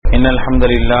إن الحمد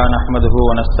لله نحمده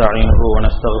ونستعينه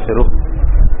ونستغفره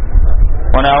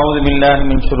ونعوذ بالله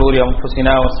من شرور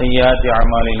أنفسنا وسيئات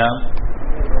أعمالنا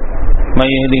من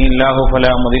يهده الله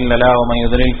فلا مضل له ومن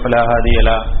يضلل فلا هادي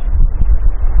له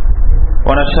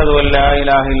ونشهد أن لا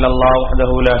إله إلا الله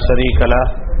وحده لا شريك له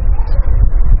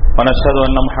ونشهد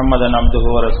أن محمدا عبده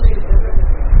ورسوله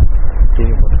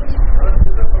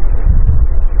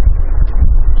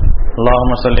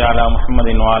اللهم صل على محمد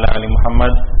وعلى آل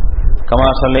محمد كما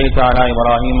صليت على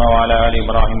إبراهيم وعلى آل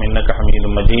إبراهيم إنك حميد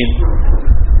مجيد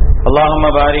اللهم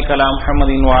بارك على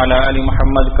محمد وعلى آل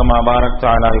محمد كما باركت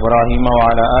على إبراهيم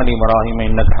وعلى آل إبراهيم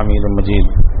إنك حميد مجيد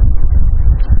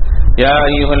يا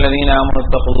أيها الذين آمنوا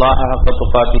اتقوا الله حق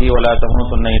تقاته ولا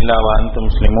تموتن إلا وأنتم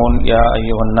مسلمون يا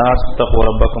أيها الناس اتقوا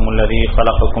ربكم الذي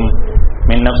خلقكم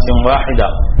من نفس واحدة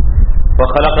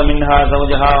وخلق منها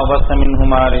زوجها وبث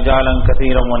منهما رجالا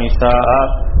كثيرا ونساء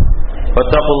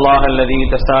واتقوا الله الذي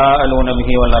تساءلون به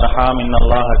والأرحام إن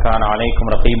الله كان عليكم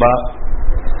رقيبا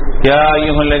يا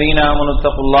أيها الذين آمنوا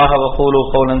اتقوا الله وقولوا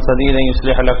قولا سديدا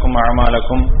يصلح لكم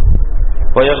أعمالكم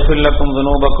ويغفر لكم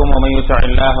ذنوبكم ومن يطع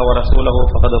الله ورسوله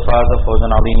فقد فاز فوزا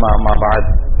عظيما أما بعد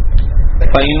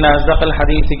فإن أصدق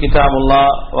الحديث كتاب الله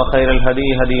وخير الهدي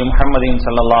هدي محمد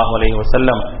صلى الله عليه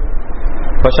وسلم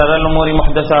وشر الأمور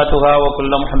محدثاتها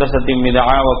وكل محدثة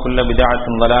بدعة وكل بدعة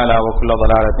ضلالة وكل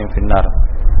ضلالة في النار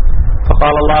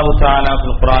فقال الله تعالى في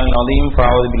القرآن العظيم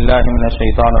فأعوذ بالله من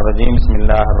الشيطان الرجيم بسم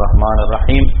الله الرحمن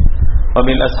الرحيم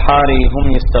وبالأسحار هم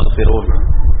يستغفرون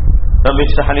رب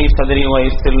اشرح لي صدري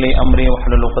ويسر لي أمري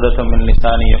واحلل عقدة من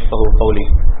لساني يفقهوا قولي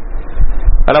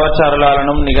அளவற்ற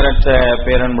அருளாளனும் நிகரற்ற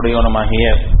பேரன்புடையவனுமாகிய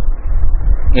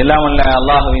எல்லாம் வல்ல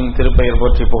அல்லாஹ்வின் திருப்பெயர்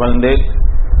போற்றி புகழ்ந்து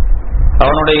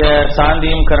அவனுடைய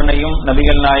சாந்தியும் கருணையும்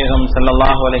நபிகள் நாயகம்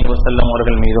ஸல்லல்லாஹு அலைஹி வஸல்லம்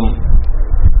அவர்கள் மீதும்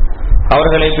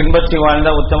அவர்களை பின்பற்றி வாழ்ந்த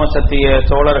உத்தம சத்திய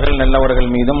சோழர்கள் நல்லவர்கள்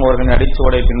மீதும் அவர்களின்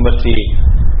அடிச்சுவடை பின்பற்றி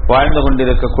வாழ்ந்து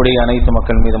கொண்டிருக்கக்கூடிய அனைத்து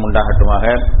மக்கள் மீதும் உண்டாகட்டுமாக.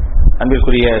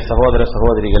 அன்பிற்குரிய சகோதர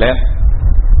சகோதரிகளே,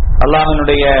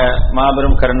 அல்லாஹ்வினுடைய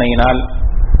மாபெரும் கருணையினால்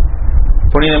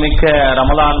புனிதமிக்க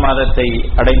ரமலான் மாதத்தை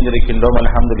அடைந்திருக்கின்றோம்.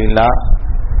 அல்ஹம்துலில்லாஹ்.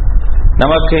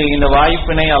 நமக்கு இந்த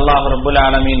வாய்ப்பினை அல்லாஹ் ரப்புல்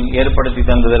ஆலமீன் ஏற்படுத்தி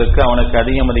தந்ததற்கு அவனுக்கு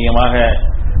அதிகமாக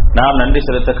நாம் நன்றி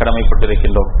செலுத்த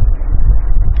கடமைப்பட்டிருக்கின்றோம்.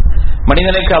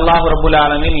 மனிதனுக்கு அல்லாஹ் ரப்புல்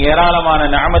ஆலமீன் ஏராளமான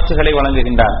நிஅமத்துகளை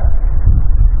வழங்குகின்றான்.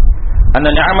 அந்த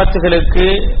நிஅமத்துகளுக்கு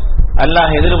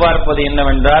அல்லாஹ் எதிர்பார்ப்பது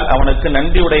என்னவென்றால் அவனுக்கு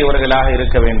நன்றி உடையவர்களாக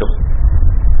இருக்க வேண்டும்.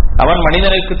 அவன்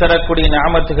மனிதனுக்கு தரக்கூடிய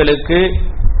நிஅமத்துகளுக்கு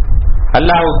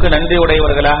அல்லாஹ்வுக்கு நன்றி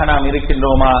உடையவர்களாக நாம்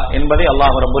இருக்கின்றோமா என்பதை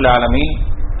அல்லாஹ் ரப்புல் ஆலமீன்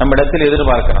நம்மிடத்தில்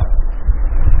எதிர்பார்க்கிறான்.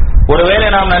 ஒருவேளை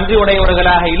நாம் நன்றி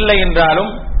உடையவர்களாக இல்லை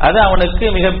என்றாலும் அது அவனுக்கு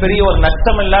மிகப்பெரிய ஒரு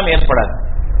நஷ்டம் எல்லாம் ஏற்படாது.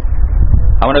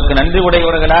 அவனுக்கு நன்றி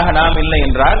உடையவர்களாக நாம் இல்லை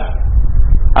என்றால்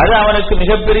அது அவனுக்கு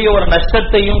மிகப்பெரிய ஒரு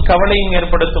நஷ்டத்தையும் கவலையும்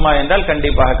ஏற்படுத்துமா என்றால்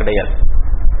கண்டிப்பாக கிடையாது.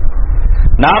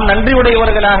 நாம் நன்றி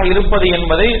உடையவர்களாக இருப்பது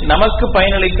என்பதை நமக்கு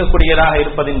பயனளிக்கக்கூடியதாக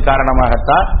இருப்பதின்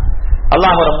காரணமாகத்தான்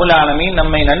அல்லாஹ் ரப்புல் ஆலமீன்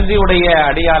நம்மை நன்றியுடைய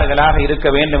அடியார்களாக இருக்க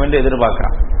வேண்டும் என்று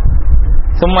எதிர்பார்க்கிறான்.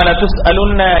 ثم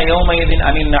لتسألن يومئذ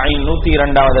عن النعيم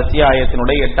 102வது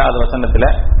அத்தியாயத்தினுடைய 8வது வசனத்தில்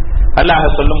அல்லாஹ்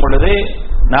சொல்லும் பொழுது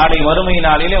நாளை மறுமை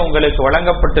நாளிலே உங்களுக்கு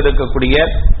வழங்கப்பட்டிருக்கக்கூடிய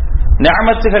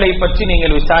நிஅமத்துகளை பற்றி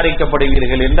நீங்கள்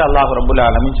விசாரிக்கப்படுவீர்கள் என்று அல்லாஹ் ரப்புல்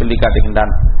ஆலமீன் சொல்லி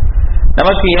காட்டுகின்றான்.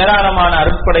 நமக்கு ஏராளமான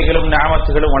அருட்கொடைகளும்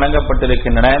நிஅமத்துகளும்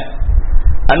வழங்கப்பட்டிருக்கின்றன.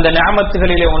 அந்த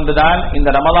நிஅமத்துகளிலே ஒன்றுதான் இந்த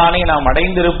ரமலானை நாம்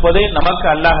அடைந்திருப்பது. நமக்கு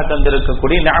அல்லாஹ்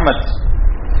தந்திருக்கக்கூடிய நிஅமத்.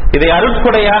 இதை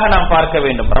அருட்கொடையாக நாம் பார்க்க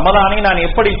வேண்டும். ரமலானை நான்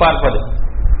எப்படி பார்ப்பது?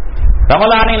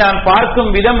 ரமலானை நான் பார்க்கும்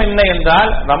விதம் என்ன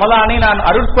என்றால் ரமலானை நான்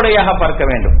அருட்கொடையாக பார்க்க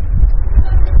வேண்டும்.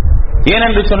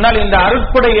 ஏனென்று சொன்னால் இந்த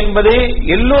அருட்கொடை என்பது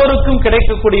எல்லோருக்கும்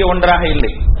கிடைக்கக்கூடிய ஒன்றாக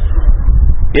இல்லை.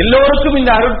 எல்லோருக்கும்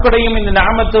இந்த அருட்கொடையும் இந்த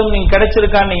நிஅமத்தும் நீங்க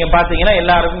கிடைச்சிருக்கான்னு நீங்க பாத்தீங்கன்னா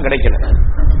எல்லாருக்கும் கிடைக்கல.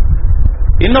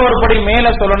 இன்னும் ஒரு படி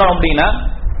மேல சொல்லணும் அப்படின்னா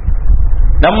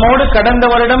நம்மோடு கடந்த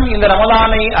வருடம் இந்த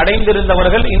ரமலானை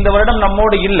அடைந்திருந்தவர்கள் இந்த வருடம்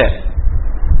நம்மோடு இல்லை.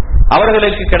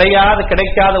 அவர்களுக்கு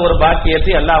கிடைக்காத ஒரு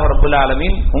பாக்கியத்தை அல்லாஹ் ரப்புல்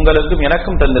ஆலமீன் உங்களுக்கும்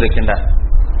எனக்கும் தந்திருக்கின்றார்.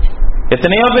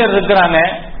 எத்தனையோ பேர் இருக்கிறாங்க,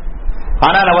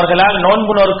 ஆனால் அவர்களால்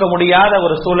நோன்பு நோக்க முடியாத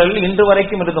ஒரு சூழலில் இன்று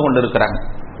வரைக்கும் இருந்து கொண்டிருக்கிறாங்க.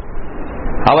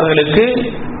 அவர்களுக்கு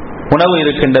உணவு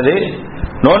இருக்கின்றது,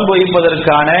 நோன்பு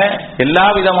வைப்பதற்கான எல்லா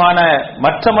விதமான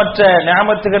மற்ற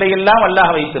நிஅமத்துகளை எல்லாம்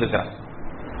அல்லாஹ் வைத்திருக்கிறார்.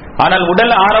 ஆனால்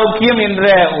உடல் ஆரோக்கியம் என்ற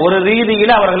ஒரு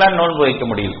ரீதியில் அவர்களால் நோன்பு வைக்க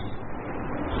முடியும்.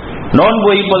 நோன்பு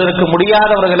வைப்பதற்கு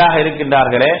முடியாதவர்களாக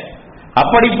இருக்கின்றார்களே,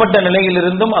 அப்படிப்பட்ட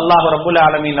நிலையிலிருந்தும் அல்லாஹ் ரப்புல்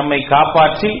ஆலமீன் நம்மை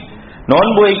காப்பாற்றி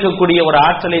நோன்பு வைக்கக்கூடிய ஒரு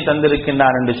ஆற்றலை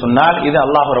தந்திருக்கின்றார் என்று சொன்னால் இது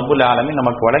அல்லாஹ் ரப்புல் ஆலமீன்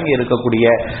நமக்கு வழங்கி இருக்கக்கூடிய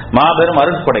மாபெரும்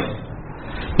அருட்கொடை.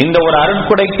 இந்த ஒரு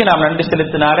அருட்கொடைக்கு நாம் நன்றி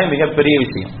செலுத்தினாலே மிகப்பெரிய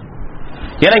விஷயம்.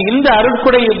 என இந்த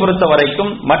அருட்கொடையை பொறுத்த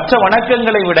வரைக்கும் மற்ற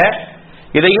வணக்கங்களை விட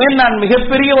இதை ஏன் நான்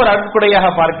மிகப்பெரிய ஒரு அருட்கொடையாக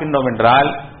பார்க்கின்றோம் என்றால்,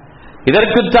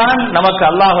 இதற்குத்தான் நமக்கு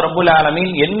அல்லாஹ் ரப்பல்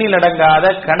ஆலமீன் எண்ணிலடங்காத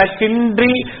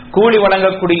கணக்கின்றி கூலி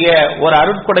வழங்கக்கூடிய ஒரு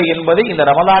அருட்கொடை என்பது இந்த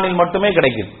ரமலானில் மட்டுமே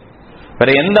கிடைக்கும்.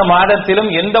 வேற எந்த மாதத்திலும்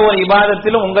எந்த ஒரு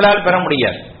இபாதத்திலும் உங்களால் பெற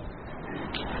முடியாது.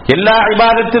 எல்லா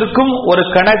இபாதத்திற்கும் ஒரு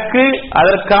கணக்கு,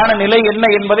 அதற்கான நிலை என்ன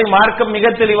என்பதை மார்க்கம்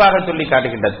மிக தெளிவாக சொல்லி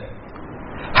காட்டுகின்றது.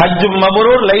 ஹஜ்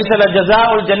மப்ரூர் லைஸ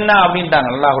ஜஸாஉல் ஜன்னah அப்படின்றாங்க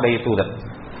அல்லாஹ்வுடைய தூதர்.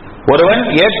 ஒருவன்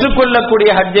ஏற்றுக்கொள்ளக்கூடிய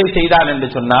ஹஜ்ஜை செய்தான் என்று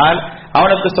சொன்னால்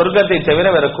அவனுக்கு சொர்க்கத்தை தவிர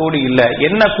வேற கூலி இல்லை.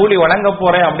 என்ன கூலி வழங்க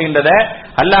போறேன் அப்படின்றத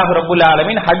அல்லாஹ் ரப்பல்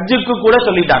ஆலமீன் ஹஜ்ஜுக்கு கூட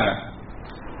சொல்லிட்டாங்க.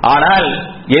 ஆனால்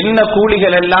என்ன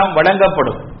கூலிகள் எல்லாம்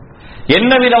வழங்கப்படும்,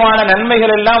 என்ன விதமான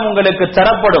நன்மைகள் எல்லாம் உங்களுக்கு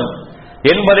தரப்படும்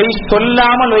என்பதை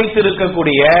சொல்லாமல்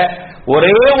வைத்திருக்கக்கூடிய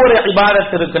ஒரே ஒரு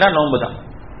இபாதத் இருக்குன்னா நோன்பு தான்.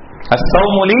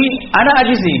 அஸ்ஸௌமுலி அன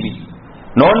அஜ்ஸீபி,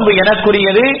 நோன்பு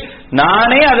எனக்குரியது,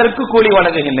 நானே அதற்கு கூலி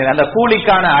வழங்குகின்றேன். அந்த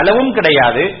கூலிக்கான அளவும்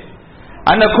கிடையாது.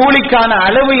 அந்த கூலிக்கான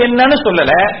அளவு என்னன்னு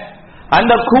சொல்லல,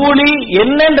 அந்த கூலி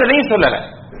என்னன்றதையும் சொல்லல.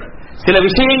 சில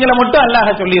விஷயங்களை மட்டும்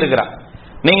அல்லாஹ் சொல்லி இருக்கிறான்.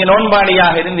 நீங்க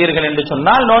நோன்பாளியாக இருந்தீர்கள் என்று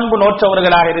சொன்னால், நோன்பு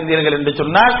நோற்றவர்களாக இருந்தீர்கள் என்று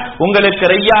சொன்னால், உங்களுக்கு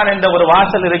ரையான் என்ற ஒரு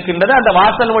வாசல் இருக்கின்றது, அந்த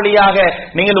வாசல் வழியாக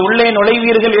நீங்கள் உள்ளே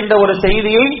நுழைவீர்கள் என்ற ஒரு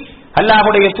செய்தியை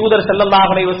அல்லாஹ்வுடைய தூதர்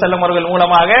ஸல்லல்லாஹு அலைஹி வஸல்லம் அவர்கள்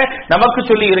மூலமாக நமக்கு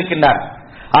சொல்லி இருக்கின்றார்.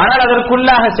 ஆனால்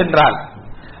அதற்குள்ளாக சென்றால்,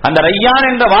 அந்த ரையான்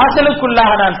என்ற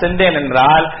வாசலுக்குள்ளாக நான் சென்றேன்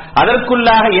என்றால்,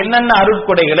 அதற்குள்ளாக என்னென்ன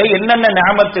அருட்கொடைகளை, என்னென்ன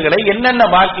நிஅமத்துகளை, என்னென்ன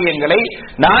பாக்கியங்களை,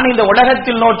 நான் இந்த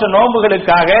உலகத்தில் நோற்ற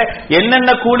நோன்புகளுக்காக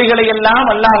என்னென்ன கூலிகளை எல்லாம்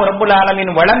அல்லாஹ் ரப்பல்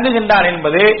ஆலமீன் வழங்குகின்றான்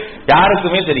என்பது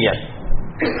யாருக்குமே தெரியாது.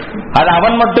 அது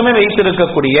அவன் மட்டுமே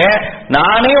வைத்திருக்கக்கூடிய,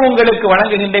 நானே உங்களுக்கு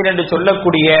வழங்குகின்றேன் என்று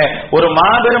சொல்லக்கூடிய ஒரு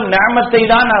மாபெரும் நிஅமத்தை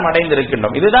தான் நாம்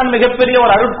அடைந்திருக்கின்றோம். இதுதான் மிகப்பெரிய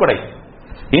ஒரு அருட்கொடை.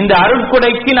 இந்த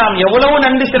அருட்கொடைக்கு நாம் எவ்வளவு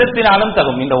நன்றி செலுத்தினாலும்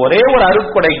தகும். இந்த ஒரே ஒரு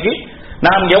அருட்கொடைக்கு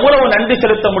நாம் எவ்வளவு நன்றி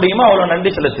செலுத்த முடியுமோ அவ்வளவு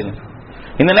நன்றி செலுத்துங்க.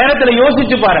 இந்த நேரத்தில்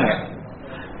யோசிச்சு பாருங்க,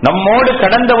 நம்மோடு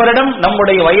கடந்த வருடம்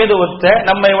நம்முடைய வயது ஒத்த,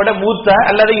 நம்மை விட மூத்த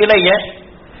அல்லது இளைய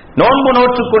நோன்பு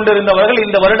நோற்றுக் கொண்டிருந்தவர்கள்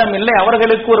இந்த வருடம் இல்லை,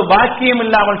 அவர்களுக்கு ஒரு பாக்கியம்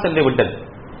இல்லாமல் சென்று விட்டது.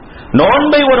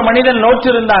 நோன்பை ஒரு மனிதன்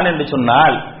நோற்றிருந்தான் என்று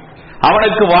சொன்னால்,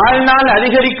 அவனுக்கு வாழ்நாள்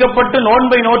அதிகரிக்கப்பட்டு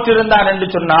நோன்பை நோற்றிருந்தான் என்று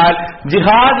சொன்னால்,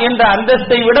 ஜிஹாத் என்ற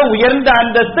அந்தஸ்தை விட உயர்ந்த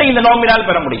அந்தஸ்தை இந்த நோம்பினால்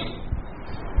பெற முடியும்.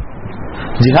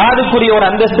 ஜிஹாதுக்குரிய ஒரு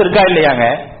அந்தஸ்து இருக்கா இல்லையாங்க?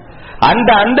 அந்த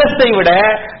அந்தஸ்தை விட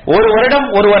ஒரு வருடம்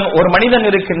ஒரு மனிதன்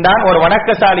இருக்கின்றான், ஒரு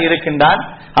வணக்கசாலி இருக்கின்றான்,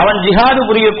 அவன் ஜிஹாது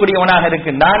புரியக்கூடியவனாக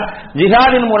இருக்கின்றான்,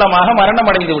 ஜிஹாதின் மூலமாக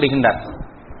மரணம் அடைந்து விடுகின்றான்.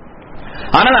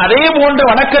 ஆனால் அதே போன்று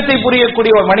வணக்கத்தை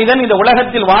புரியக்கூடிய ஒரு மனிதன் இந்த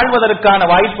உலகத்தில் வாழ்வதற்கான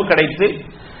வாய்ப்பு கிடைத்து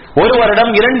 1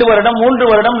 வருடம் 2 வருடம் 3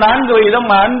 வருடம் 4 வருடம்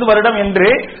 5 வருடம் என்று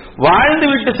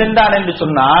வாழ்ந்துவிட்டு சென்றான் என்று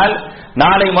சொன்னால்,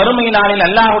 நாளை மறுமை நாளில்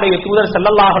அல்லாஹ்வுடைய தூதர்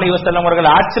ஸல்லல்லாஹு அலைஹி வஸல்லம் அவர்கள்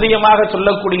ஆச்சரியமாக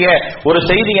சொல்லக்கூடிய ஒரு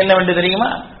செய்தி என்னவென்று தெரியுமா?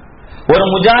 ஒரு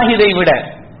முஜாஹிதை விட,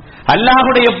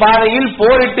 அல்லாஹ்வுடைய பாதையில்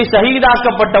போரிட்டு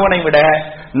ஷஹீதாக்கப்பட்டவனை விட,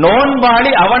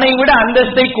 நோன்பாளி அவனை விட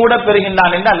அந்தஸ்தை கூட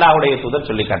பெறுகின்றான் என்று அல்லாஹ்வுடைய தூதர்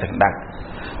சொல்லி காட்டுகின்றார்.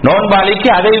 நோன்பாளிக்கு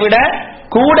அதை விட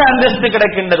கூட அந்தஸ்து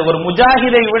கிடைக்கின்றது. ஒரு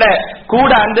முஜாஹிதை விட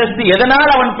கூட அந்தஸ்து எதனால்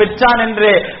அவன் பெற்றான் என்று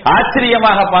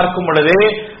ஆச்சரியமாக பார்க்கும் பொழுது,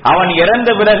 அவன் இறந்த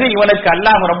பிறகு இவனுக்கு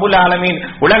அல்லாஹ் ரப்பல் ஆலமீன்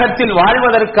உலகத்தில்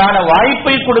வாழ்வதற்கான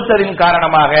வாய்ப்பை கொடுத்ததின்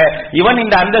காரணமாக இவன்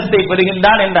இந்த அந்தஸ்தை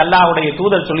பெறுகின்றான் என்று அல்லாஹ்வுடைய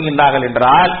தூதர் சொல்கின்றார்கள்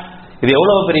என்றால், இது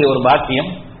எவ்வளவு பெரிய ஒரு பாக்கியம்,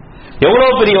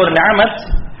 எவ்வளவு பெரிய ஒரு நிஅமத்.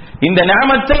 இந்த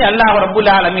நிஅமத்தை அல்லாஹ் ரப்பல்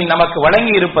ஆலமீன் நமக்கு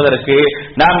வழங்கி இருப்பதற்கு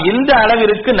நாம் எந்த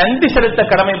அளவிற்கு நன்றி செலுத்த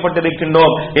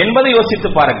கடமைப்பட்டிருக்கின்றோம் என்பதை யோசித்து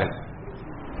பாருங்கள்.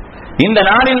 இந்த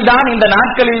நாளில்தான், இந்த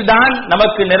நாட்களில்தான்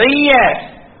நமக்கு நிறைய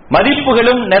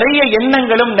மதிப்புகளும் நிறைய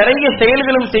எண்ணங்களும் நிறைய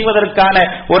செயல்களும் செய்வதற்கான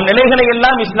ஒரு நிலைகளை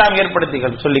எல்லாம் இஸ்லாம் ஏற்படுத்தி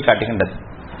சொல்லி காட்டுகின்றது.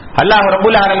 அல்லாஹ்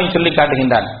ரப்பல் ஆலமீன் சொல்லி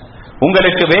காட்டுகின்றான்,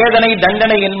 உங்களுக்கு வேதனை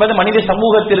தண்டனை என்பது மனித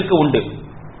சமூகத்திற்கு உண்டு.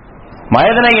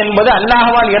 வேதனை என்பது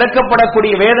அல்லாஹ்வால்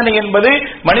இறக்கப்படக்கூடிய வேதனை என்பது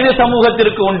மனித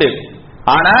சமூகத்திற்கு உண்டு.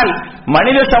 ஆனால்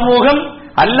மனித சமூகம்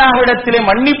அல்லாஹ்விடத்திலே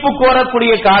மன்னிப்பு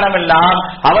கோரக்கூடிய காலமெல்லாம்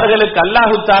அவர்களுக்கு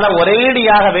அல்லாஹு தஆலா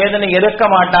ஒரேடியாக வேதனை இறக்க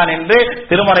மாட்டான் என்று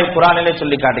திருமறை குர்ஆனிலே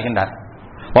சொல்லி காட்டுகின்றார்.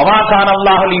 வமா கான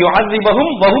அல்லாஹு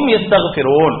லியுஅஸிபஹும் வஹும்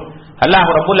யஸ்தக்ஃபிரூன். அல்லாஹ்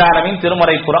ரப்பல் ஆலமீன்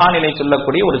திருமறை குர்ஆனிலே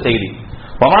சொல்லக்கூடிய ஒரு செய்தி.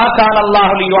 வமா கான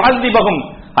அல்லாஹு லியுஅஸிபஹும்,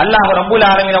 அல்லாஹ் ரப்பல்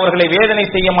ஆலமீன் அவர்களை வேதனை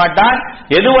செய்ய மாட்டான்.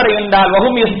 எதுவரை என்றால்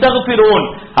வஹும் யஸ்தக்ஃபிரூன்,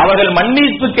 அவர்கள்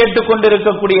மன்னிப்பு கேட்டுக்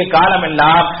கொண்டிருக்கக்கூடிய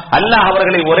காலமெல்லாம் அல்லாஹ்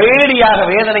அவர்களை ஒரேடியாக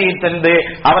வேதனையை தந்து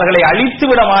அவர்களை அழித்து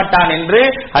விட மாட்டான் என்று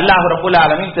அல்லாஹ் ரப்பல்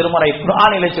ஆலமீன் திருமறை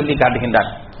குர்ஆனிலே சொல்லி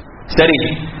காட்டுகின்றார். சரி,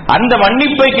 அந்த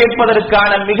மன்னிப்பை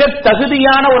கேட்பதற்கான மிக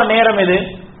தகுதியான ஒரு நேரம் எது?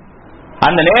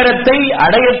 அந்த நேரத்தை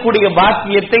அடையக்கூடிய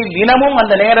பாக்கியத்தை, தினமும்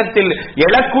அந்த நேரத்தில்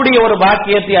எழக்கூடிய ஒரு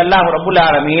பாக்கியத்தை அல்லாஹ் ரப்பல்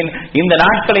ஆலமீன் இந்த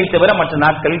நாட்களை தவிர மற்ற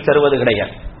நாட்களில் தருவது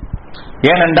கிடையாது.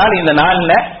 ஏனென்றால் இந்த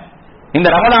நாள்ல, இந்த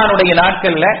ரமலானுடைய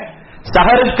நாட்கள்ல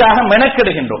சஹருக்காக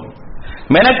மெனக்கெடுகின்றோம்.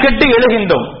 மெனக்கெட்டு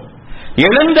எழுகின்றோம்.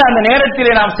 எழுந்து அந்த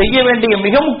நேரத்திலே நாம் செய்ய வேண்டிய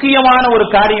மிக முக்கியமான ஒரு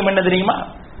காரியம் என்ன தெரியுமா?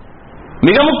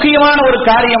 மிக முக்கியமான ஒரு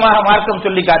காரியமாக மார்க்கம்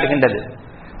சொல்லி காட்டுகின்றது.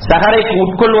 சஹரை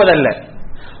உட்கொள்வதல்ல,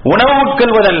 உணவு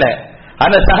உட்கொள்வதல்ல.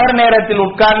 அந்த சஹர் நேரத்தில்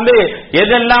உட்கார்ந்து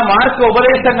எதெல்லாம் மார்க்க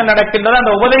உபதேசங்கள் நடக்கின்றதோ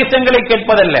அந்த உபதேசங்களை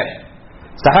கேட்பதல்ல.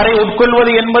 சஹரை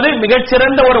உட்கொள்வது என்பது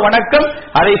மிகச்சிறந்த ஒரு வணக்கம்.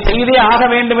 அதை செய்தே ஆக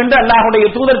வேண்டும் என்று அல்லாஹ்வுடைய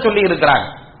தூதர் சொல்லி இருக்கிறார்.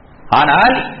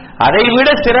 ஆனால் அதைவிட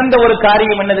சிறந்த ஒரு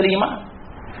காரியம் என்ன தெரியுமா?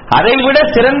 அதைவிட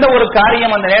சிறந்த ஒரு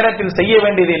காரியம் அந்த நேரத்தில் செய்ய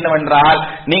வேண்டியது என்னவென்றால்,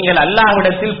 நீங்கள்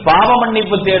அல்லாஹ்விடத்தில் பாவ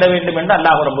மன்னிப்பு தேட வேண்டும் என்று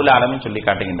அல்லாஹ் ரப்பல் ஆலமீன் சொல்லி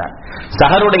காட்டுகின்றார்.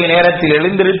 சஹருடைய நேரத்தில்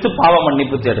எழுந்திருத்து பாவ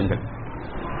மன்னிப்பு தேடுங்கள்.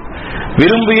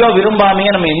 விரும்பியோ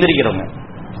விரும்பாமையோ நம்ம எந்திரிக்கிறோங்க.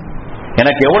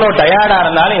 எனக்கு எவ்வளவு டயர்டா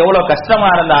இருந்தாலும் எவ்வளவு கஷ்டமா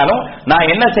இருந்தாலும் நான்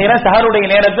என்ன செய்யறேன், சஹருடைய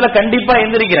நேரத்தில் கண்டிப்பா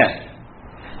எந்திரிக்கிறேன்.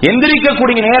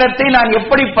 எந்திரிக்கக்கூடிய நேரத்தை நான்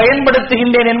எப்படி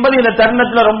பயன்படுத்துகின்றேன் என்பது இந்த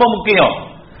தருணத்தில் ரொம்ப முக்கியம்.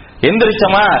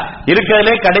 எந்திரிச்சமா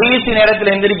இருக்கிறதுலே கடைசி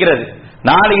நேரத்தில் எந்திரிக்கிறது.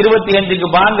 4:25க்கு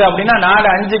பாங்கு அப்படின்னா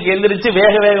 4:05க்கு எந்திரிச்சு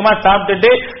வேக வேகமா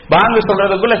சாப்பிட்டுட்டு பாங்கு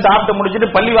சொல்றதுக்குள்ள சாப்பிட்டு முடிச்சுட்டு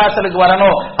பள்ளி வாசலுக்கு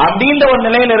வரணும் அப்படின்ற ஒரு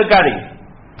நிலையில் இருக்காது.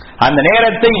 அந்த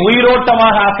நேரத்தை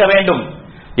உயிரோட்டமாக ஆக்க வேண்டும்.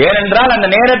 ஏனென்றால் அந்த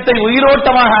நேரத்தை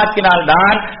உயிரோட்டமாக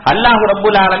ஆக்கினால்தான் அல்லாஹ்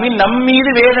ரப்பல் ஆலமீன் நம் மீது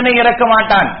வேதனை இறக்க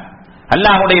மாட்டான்.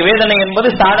 அல்லாஹ்வுடைய வேதனை என்பது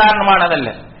சாதாரணமானதல்ல.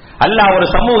 அல்லாஹ் ஒரு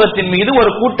சமூகத்தின் மீது, ஒரு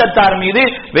கூட்டத்தார் மீது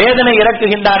வேதனை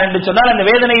இறக்குகின்றார் என்று சொன்னால் அந்த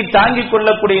வேதனையை தாங்கிக்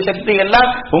கொள்ளக்கூடிய சக்தி எல்லாம்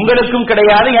உங்களுக்கும்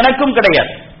கிடையாது, எனக்கும்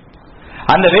கிடையாது.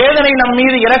 அந்த வேதனை நம்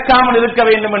மீது இறக்காமல் இருக்க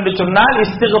வேண்டும் என்று சொன்னால்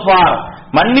இஸ்திக்ஃபார்,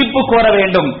 மன்னிப்பு கோர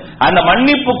வேண்டும். அந்த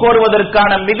மன்னிப்பு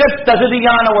கோருவதற்கான மிக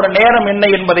தகுதியான ஒரு நேரம் என்ன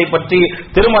என்பதை பற்றி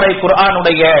திருமறை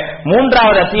குர்ஆனுடைய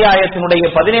 3வது அத்தியாயத்தினுடைய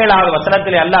 17வது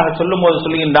வசனத்திலே அல்லாஹ் சொல்லும்போது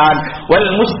சொல்கின்றான்,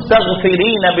 வல்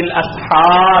முஸ்தக்ஃபிரீன பில்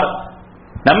அஸ்ஹார்.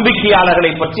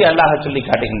 நம்பிக்கையாளர்களை பற்றி அல்லாஹ் சொல்லி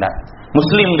காட்டுகின்றார்.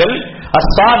 முஸ்லிம்கள்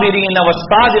அஸ்ஸாபிரீன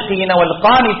வஸ்ஸாதிகீன வல்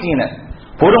கானிதீன,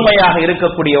 பொறுமையாக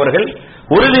இருக்கக்கூடியவர்கள்,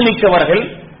 உறுதிமிக்கவர்கள்,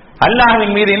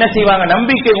 அல்லாஹ்வின் மீது என்ன செய்வாங்க,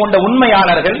 நம்பிக்கை கொண்ட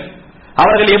உண்மையாளர்கள்.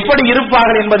 அவர்கள் எப்படி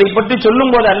இருப்பார்கள் என்பதை பற்றி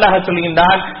சொல்லும் போது அல்லாஹ்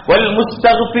சொல்கின்றான், வல்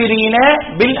முஸ்தக்ஃபிரீன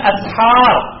பில்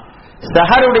அஸ்ஹார்,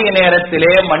 சஹருடைய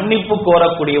நேரத்திலே மன்னிப்பு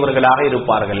கோரக்கூடியவர்களாக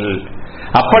இருப்பார்கள்.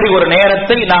 அப்படி ஒரு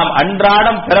நேரத்தை நாம்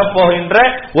அன்றாடம் பெறப்போகின்ற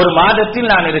ஒரு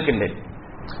மாதத்தில் நான் இருக்கின்றேன்.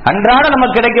 அன்றாடம்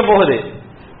நமக்கு கிடைக்க போகுது.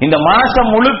 இந்த மாசம்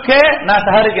முழுக்க நான்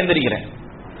சஹருக்கு எந்திரிக்கிறேன்.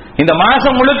 இந்த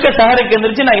மாசம் முழுக்க சஹருக்கு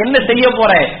எந்திரிச்சு நான் என்ன செய்ய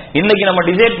போறேன், இன்னைக்கு நம்ம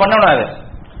டிசைட் பண்ணணும். அது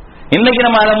இன்னைக்கு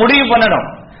நம்ம அதை முடிவு பண்ணணும்.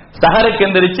 சஹருக்கு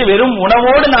எந்திரிச்சு வெறும்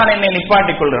உணவோடு நான் என்னை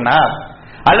நிப்பாட்டிக் கொள்றேனா,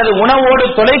 அல்லது உணவோடு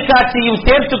தொலைக்காட்சியும்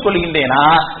சேர்த்துக் கொள்கின்றேனா,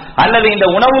 அல்லது இந்த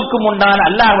உணவுக்கு முன்னால்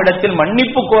அல்லாஹ்விடத்தில்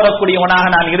மன்னிப்பு கோரக்கூடியவனாக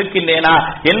நான் இருக்கின்றேனா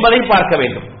என்பதை பார்க்க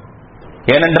வேண்டும்.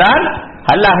 ஏனென்றால்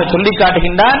அல்லாஹ் சொல்லி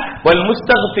காட்டுகின்றான், வல்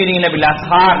முஸ்தக்ஃபிரீன பில்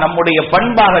அஸ்ஹார். நம்முடைய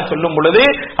பண்பாக சொல்லும் பொழுது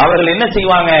அவர்கள் என்ன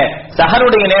செய்வாங்க,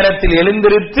 சஹருடைய நேரத்தில்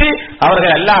எழுந்திருத்து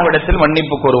அவர்கள் அல்லாஹ்விடத்தில்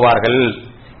மன்னிப்பு கோருவார்கள்.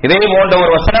 இதே போன்ற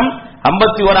ஒரு வசனம்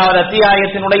 51வது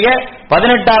அத்தியாயத்தினுடைய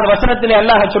 18வது வசனத்திலே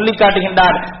அல்லாஹ் சொல்லி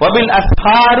காட்டுகின்றார், வபில்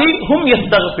அஸ்ஹாரி ஹும்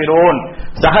யஸ்தக்ஃபிரூன்.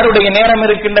 சஹருடைய நேரம்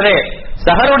இருக்கின்றதே,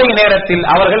 சஹருடைய நேரத்தில்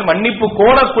அவர்கள் மன்னிப்பு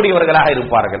கோரக்கூடியவர்களாக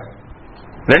இருப்பார்கள்.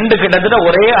 ரெண்டு கிட்டத்தட்ட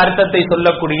ஒரே அர்த்தத்தை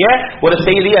சொல்லக்கூடிய ஒரு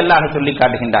செய்தி அல்லாஹ் சொல்லி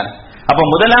காட்டுகின்றான். அப்ப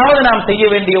முதலாவது நாம் செய்ய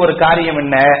வேண்டிய ஒரு காரியம்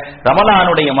என்ன,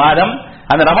 ரமலானுடைய மாதம்,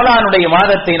 அந்த ரமலானுடைய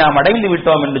மாதத்தை நாம் அடைந்து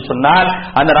விட்டோம் என்று சொன்னால்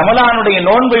அந்த ரமலானுடைய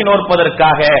நோன்பை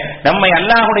நோற்பதற்காக நம்மை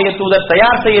அல்லாஹ்வுடைய தூதர்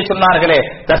தயார் செய்ய சொன்னார்களே,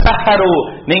 தஸஹரு,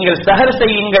 நீங்கள் சஹர்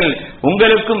செய்யுங்கள்.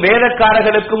 உங்களுக்கும்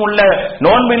வேதக்காரர்களுக்கும் உள்ள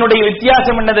நோன்பினுடைய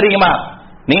வித்தியாசம் என்ன தெரியுமா?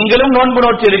 நீங்களும் நோன்பு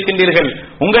நோற்றி இருக்கின்றீர்கள்,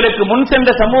 உங்களுக்கு முன்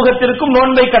சென்ற சமூகத்திற்கும்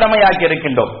நோன்பை கடமையாக்கி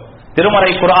இருக்கின்றோம். திருமறை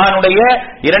குர்ஆனுடைய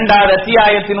 2வது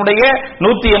அத்தியாயத்தினுடைய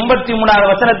 183வது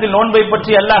வசனத்தில் நோன்பை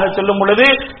பற்றி அல்லாஹ் சொல்லும் பொழுது,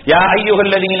 யா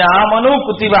அய்யுஹல்லதீன ஆமனூ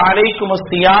குத்திப அலைக்குமுஸ்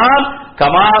ஸியாம்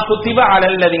கமா குத்திப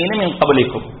அலல்லதீன மின்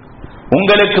கப்லிக்கும்.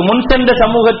 உங்களுக்கு முன் சென்ற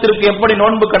சமூகத்திற்கு எப்படி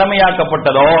நோன்பு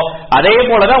கடமையாக்கப்பட்டதோ அதே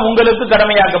போலதான் உங்களுக்கு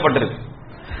கடமையாக்கப்பட்டிருக்கு.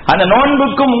 அந்த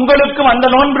நோன்புக்கும் உங்களுக்கும் அந்த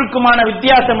நோன்பிற்குமான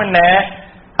வித்தியாசம் என்ன?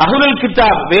 அஹ்லுல்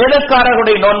கிதாப்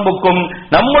வேதக்காரர்களுடைய நோன்புக்கும்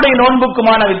நம்முடைய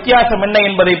நோன்புக்குமான வித்தியாசம் என்ன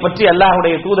என்பதை பற்றி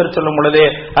அல்லாஹ்வுடைய தூதர் சொல்லும் பொழுது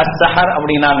அஸ்ஸஹர்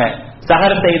அப்படினாங்க.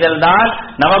 சஹர் செய்தல் தான்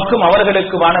நமக்கும்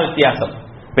அவர்களுக்குமான வித்தியாசம்.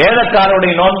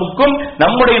 வேதக்காரருடைய நோன்புக்கும்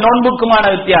நம்முடைய நோன்புக்குமான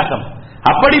வித்தியாசம்.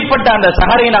 அப்படிப்பட்ட அந்த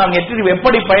சஹரை நாம்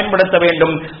எப்படி பயன்படுத்த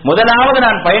வேண்டும்? முதலாவது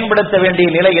நான் பயன்படுத்த வேண்டிய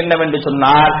நிலை என்னவென்று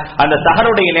சொன்னால், அந்த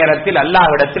சஹருடைய நேரத்தில்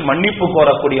அல்லாஹ்விடத்தில் மன்னிப்பு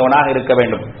கோரக்கூடியவனாக இருக்க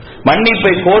வேண்டும்.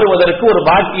 மன்னிப்பை கோருவதற்கு ஒரு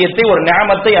பாக்கியத்தை, ஒரு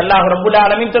நிஅமத்தை அல்லாஹ் ரப்பல்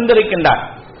ஆலமீன் தந்திருக்கின்றார்.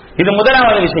 இது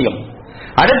முதலாவது விஷயம்.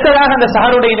 அடுத்ததாக அந்த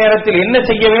சஹருடைய நேரத்தில் என்ன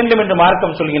செய்ய வேண்டும் என்று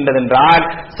மார்க்கம் சொல்கின்றது என்றால்,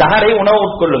 சஹரை உணவு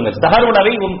உட்கொள்ளுங்கள், சஹர்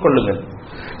உணவை உட்கொள்ளுங்கள்.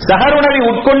 சஹர் உணவை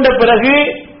உட்கொண்ட பிறகு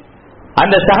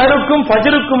அந்த சஹருக்கும்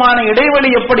ஃபஜ்ருக்குமான இடைவெளி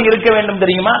எப்படி இருக்க வேண்டும்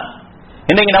தெரியுமா?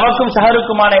 இன்னைக்கு நமக்கும்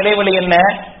சஹருக்குமான இடைவெளி என்ன?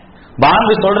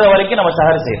 பாங்கு சொல்ற வரைக்கும் நம்ம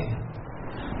சஹர் செய்யணும்.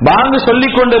 பாங்கு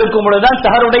சொல்லிக் கொண்டிருக்கும் பொழுதுதான்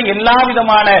சஹருடைய எல்லா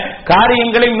விதமான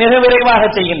காரியங்களையும் மிக விரைவாக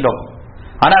செய்கின்றோம்.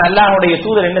 ஆனால் அல்லாஹ்வுடைய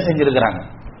தூதர் என்ன செஞ்சிருக்கிறாங்க?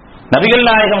 நபிகள்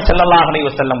நாயகம் ஸல்லல்லாஹு அலைஹி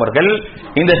வஸல்லம் அவர்கள்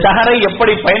இந்த சஹரை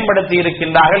எப்படி பயன்படுத்தி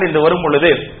இருக்கின்றார்கள் என்று வரும்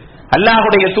பொழுது,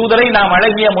 அல்லாஹ்வுடைய தூதரை நாம்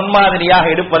அழகிய முன்மாதிரியாக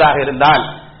எடுப்பதாக இருந்தால்,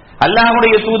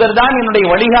 அல்லாஹ்வுடைய தூதர் தான் என்னுடைய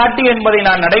வழிகாட்டி என்பதை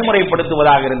நான்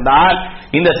நடைமுறைப்படுத்துவதாக இருந்தால்,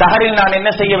 இந்த சஹரில் நான்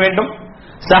என்ன செய்ய வேண்டும்?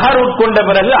 சஹர் உட்கொண்ட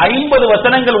பிறகு 50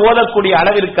 வசனங்கள் ஓதக்கூடிய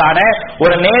அளவிற்கான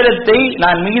ஒரு நேரத்தை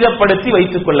நான் மீதப்படுத்தி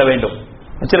வைத்துக் கொள்ள வேண்டும்.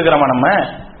 வச்சிருக்கிறோமா? நம்ம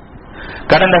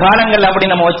கடந்த காலங்கள்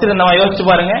அப்படி நம்ம வச்சிருந்தோம். யோசிச்சு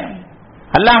பாருங்க.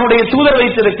 அல்லாஹ்வுடைய தூதர்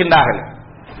வைத்திருக்கின்றார்கள்.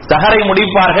 சஹரை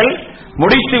முடிப்பார்கள்,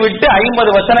 முடித்துவிட்டு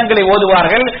 50 வசனங்களை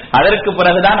ஓதுவார்கள். அதற்கு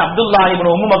பிறகுதான் அப்துல்லாஹ்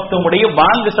இப்னு உம்மு மக்தூமுடைய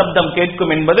பாங்கு சப்தம்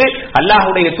கேட்கும் என்பது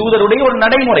அல்லாஹ்வுடைய தூதருடைய ஒரு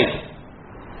நடைமுறை.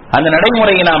 அந்த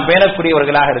நடைமுறையை நாம்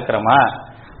பேணக்கூடியவர்களாக இருக்கிறோமா?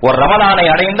 ஒரு ரமலானை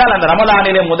அடைந்தால் அந்த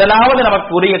ரமலானிலே முதலாவது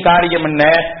நமக்கு உரிய காரியம் என்ன,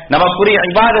 நமக்குரிய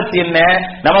இபாதத் என்ன,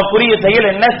 நமக்குரிய செயல்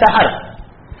என்ன? சஹர்.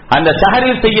 அந்த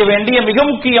சஹரில் செய்ய வேண்டிய மிக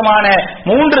முக்கியமான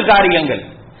 3 காரியங்கள்: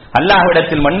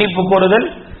 அல்லாஹ்விடத்தில் மன்னிப்பு கோருதல்,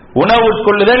 உணவு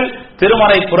உட்கொள்ளுதல்,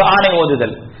 திருமறை குர்ஆனை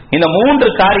ஓதுதல். இந்த 3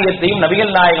 காரியத்தையும்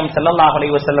நபிகள் நாயகம் ஸல்லல்லாஹு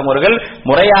அலைஹி வஸல்லம் அவர்கள்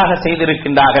முறையாக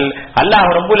செய்திருக்கின்றார்கள். அல்லாஹ்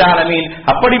ரப்பல் ஆலமீன்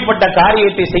அப்படிப்பட்ட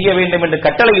காரியத்தை செய்ய வேண்டும் என்று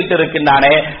கட்டளையிட்டு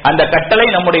இருக்கின்றானே, அந்த கட்டளை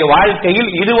நம்முடைய வாழ்க்கையில்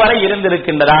இதுவரை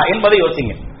இருந்திருக்கின்றதா என்பதை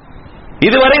யோசிங்க.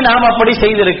 இதுவரை நாம் அப்படி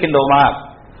செய்திருக்கின்றோமா?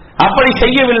 அப்படி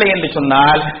செய்யவில்லை என்று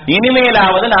சொன்னால்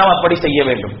இனிமேலாவது நாம் அப்படி செய்ய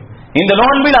வேண்டும். இந்த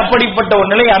நோன்பில் அப்படிப்பட்ட ஒரு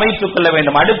நிலை அமைத்துக் கொள்ள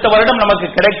வேண்டும். அடுத்த வருடம் நமக்கு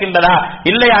கிடைக்கின்றதா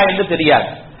இல்லையா என்று தெரியாது.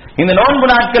 இந்த நோன்பு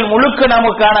நாட்கள் முழுக்க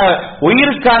நமக்கான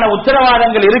உயிருக்கான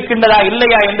உத்தரவாதங்கள் இருக்கின்றதா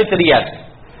இல்லையா என்று தெரியாது.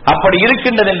 அப்படி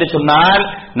இருக்கின்றது என்று சொன்னால்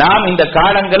நாம் இந்த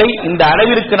காலங்களை இந்த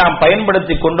அளவிற்கு நாம்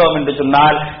பயன்படுத்தி கொண்டோம் என்று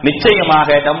சொன்னால்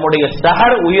நிச்சயமாக நம்முடைய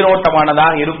சஹர்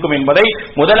உயிரோட்டமானதாக இருக்கும் என்பதை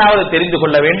முதலாவது தெரிந்து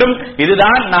கொள்ள வேண்டும்.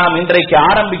 இதுதான் நாம் இன்றைக்கு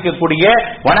ஆரம்பிக்கக்கூடிய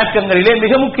வணக்கங்களிலே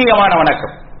மிக முக்கியமான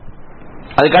வணக்கம்.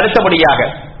 அதுக்கு அடுத்தபடியாக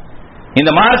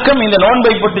இந்த மார்க்கம் இந்த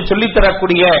நோன்பை பற்றி சொல்லித்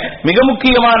தரக்கூடிய மிக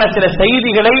முக்கியமான சில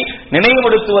செய்திகளை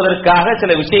நினைவுபடுத்துவதற்காக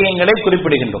சில விஷயங்களை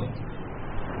குறிப்பிடுகின்றோம்.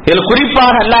 இதில்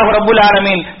குறிப்பாக அல்லாஹ் ரப்பல்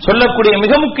ஆலமீன் சொல்லக்கூடிய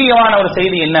மிக முக்கியமான ஒரு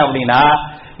செய்தி என்ன அப்படின்னா,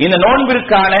 இந்த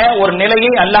நோன்பிற்கான ஒரு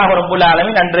நிலையை அல்லாஹ் ரப்பல்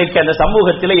ஆலமீன் அன்றைக்கு அந்த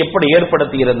சமூகத்திலே எப்படி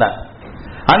ஏற்படுத்தி இருந்தார்,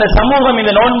 அந்த சமூகம்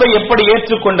இந்த நோன்பை எப்படி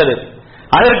ஏற்றுக்கொண்டது,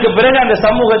 அதற்கு பிறகு அந்த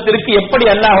சமூகத்திற்கு எப்படி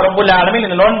அல்லாஹ் ரப்பல் ஆலமீன்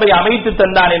இந்த நோன்பை அமைத்து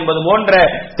தந்தான் என்பது போன்ற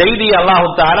செய்தியை அல்லாஹ்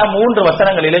தஆலா 3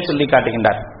 வசனங்களிலே சொல்லி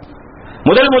காட்டுகின்றார்.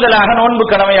 முதலாக நோன்பு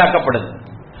கடமையாக்கப்படுது.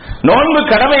 நோன்பு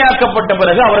கடமையாக்கப்பட்ட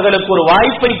பிறகு அவர்களுக்கு ஒரு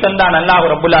வாய்ப்பை தந்தான் அல்லாஹ்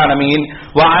ரப்பல் ஆலமீன்.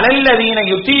 வ அலல்லதீன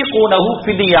யுதீகூனஹு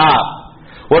ஃபிதியா.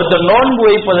 ஒருத்தர் நோன்பு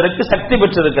வைப்பதற்கு சக்தி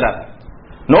பெற்றிருக்கிறார்,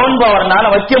 நோன்பு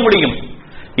அவரால் வைக்க முடியும்,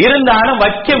 இருந்தாலும்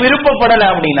வைக்க விருப்பப்படல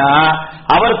அப்படின்னா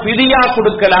அவர் ஃபிதியா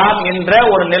கொடுக்கலாம் என்ற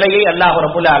ஒரு நிலையை அல்லாஹ்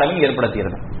ரப்பல் ஆலமீன்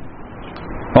ஏற்படுத்தியிருந்தார்.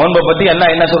 நோன்பை பத்தி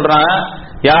அல்லாஹ் என்ன சொல்றான்?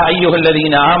 யா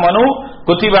அய்யுஹல்லதீன ஆமனு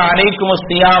குத்திப அலைக்குமுஸ்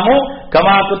ஸியாமு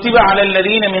கமா குத்திப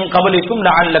அலல்லதீன மின் கப்லிக்கும்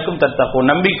லஅல்லக்கும் தத்தகூன்.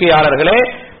 நம்பிக்கையாளர்களே,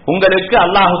 உங்களுக்கு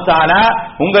அல்லாஹ் தஆலா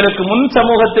உங்களுக்கு முன்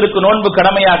சமூகத்திற்கு நோன்பு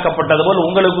கடமையாக்கப்பட்டது போல்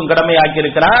உங்களுக்கும் கடமையாக்கி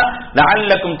இருக்கிறார்.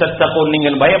 லஅல்லக்கும் தத்தகூன்,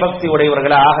 நீங்கள் பயபக்தி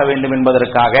உடையவர்களாக ஆக வேண்டும்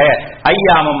என்பதற்காக.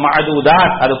 ஐயாமம்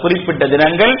மஅதூதாத், அது குறிப்பிட்ட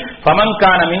தினங்கள். ஃபமன்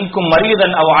கான மின்கும்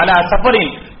மரீதன் அவ் அலா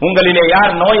சஃபரின், உங்களிலே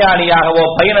யார் நோயாளியாகவோ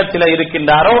பயணத்தில்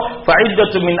இருக்கின்றாரோ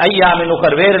ஃபஇத்தத்து மின் ஐயாமின்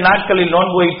உகர், வேறு நாட்களில்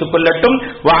நோன்பு வைத்துக் கொள்ளட்டும்.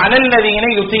 வ அலல்லதீன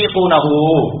யுதீகூனஹு,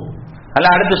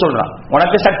 அல்லாஹ் அடுத்து சொல்றான்,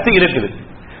 உனக்கு சக்தி இருக்குது,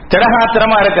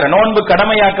 திடகாத்திரமா இருக்கிற, நோன்பு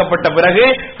கடமையாக்கப்பட்ட பிறகு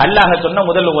அல்லாஹ் சொன்ன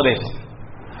முதல் உபதேசம்,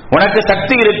 உனக்கு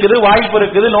சக்தி இருக்குது, வாய்ப்பு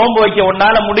இருக்குது, நோன்பு வைக்க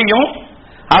உன்னால முடியும்,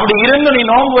 அப்படி இருந்து நீ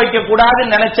நோன்பு வைக்க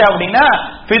கூடாதுன்னு நினைச்ச அப்படின்னா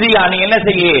ஃபிதியா, நீ என்ன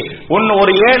செய்ய,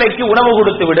 ஒரு ஏழைக்கு உணவு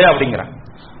கொடுத்து விடு அப்படிங்கிறான்.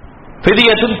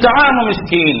 ஃபிதியத்துன் தஆமு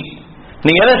மிஸ்கீன்,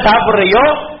 நீ எதை சாப்பிடுறியோ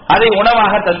அதை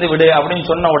உணவாக தந்து விடு அப்படின்னு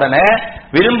சொன்ன உடனே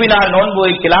விரும்பினால் நோன்பு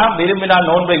வைக்கலாம், விரும்பினால்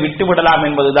நோன்பை விட்டு விடலாம்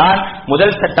என்பதுதான்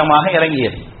முதல் சட்டமாக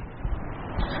இறங்கியது.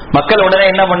 மக்கள் உடனே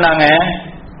என்ன பண்ணாங்க?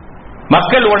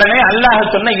 மக்கள் உடனே அல்லாஹ்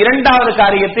சொன்ன 2வது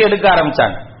காரியத்தை எடுக்க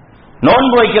ஆரம்பிச்சாங்க.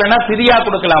 நோன்பு வைக்கிறேன்னா ஃபிதியா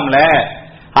கொடுக்கலாம்ல,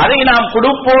 அதை நாம்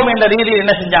கொடுப்போம் என்ற ரீதியில்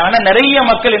என்ன செஞ்சாங்கன்னா நிறைய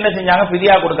மக்கள் என்ன செஞ்சாங்க?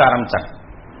 ஃபிதியா கொடுக்க ஆரம்பிச்சாங்க.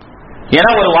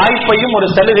 ஏன்னா ஒரு வாய்ப்பையும் ஒரு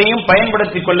சலுகையும்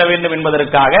பயன்படுத்திக் கொள்ள வேண்டும்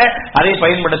என்பதற்காக அதை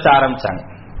பயன்படுத்த ஆரம்பிச்சாங்க.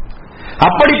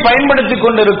 அப்படி பயன்படுத்திக்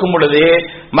கொண்டிருக்கும் பொழுது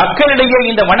மக்களிடையே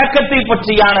இந்த வணக்கத்தை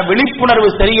பற்றியான விழிப்புணர்வு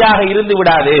சரியாக இருந்து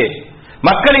விடாது.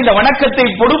 மக்கள் இந்த வணக்கத்தை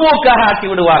பொதுபோக்காக ஆக்கி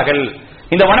விடுவார்கள்,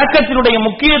 இந்த வணக்கத்தினுடைய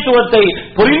முக்கியத்துவத்தை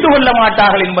புரிந்து கொள்ள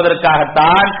மாட்டார்கள்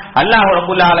என்பதற்காகத்தான் அல்லாஹ்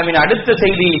ரப்பல் ஆலமீன் அடுத்த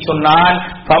செய்தியை சொன்னான்.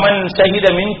 ஃபமன் ஷஹித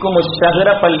மின்குமுஷ்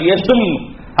ஷஹ்ர ஃபல்யஸும்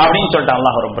அப்படின்னு சொல்லிட்டான்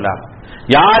அல்லாஹ் ரப்பல் ஆலமீன்.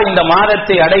 யார் இந்த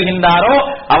மாதத்தை அடைகின்றாரோ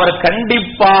அவர்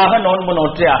கண்டிப்பாக நோன்பு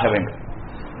நோற்றே ஆக வேண்டும்.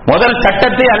 முதல்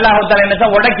சட்டத்தை அல்லாஹ் தஆலா என்ன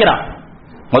உடைக்கிறான்.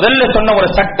 முதல்ல சொன்ன ஒரு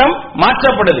சட்டம்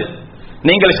மாற்றப்படுது.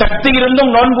 நீங்கள் சக்தி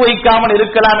இருந்தும் நோன்பு வைக்காமல்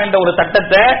இருக்கலாம் என்ற ஒரு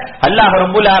சட்டத்தை அல்லாஹ்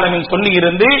ரப்பல் ஆலமீன் சொல்லி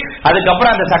இருந்து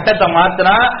அதுக்கப்புறம் அந்த சட்டத்தை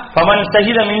மாத்தினா ஃபமன்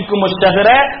ஷஹித மின்கும்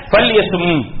அஷ்ஹர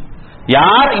ஃபல்யஸும்,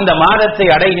 யார் இந்த மாதத்தை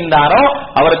அடைகின்றாரோ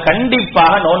அவர்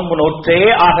கண்டிப்பாக நோன்பு நோற்றே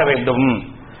ஆக வேண்டும்.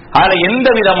 அதுல எந்த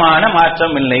விதமான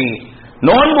மாற்றம் இல்லை.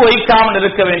 நோன்பு வைக்காமல்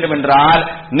இருக்க வேண்டும் என்றால்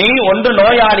நீ ஒன்று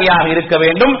நோயாளியாக இருக்க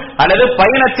வேண்டும் அல்லது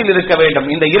பயணத்தில் இருக்க வேண்டும்.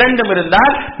 இந்த இரண்டும்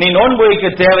இருந்தால் நீ நோன்பு வைக்க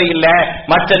தேவையில்லை.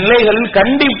 மற்ற நிலைகளில்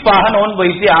கண்டிப்பாக நோன்பு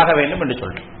வைத்து ஆக வேண்டும் என்று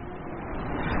சொல்றேன்.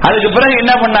 அதுக்கு பிறகு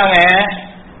என்ன பண்ணாங்க,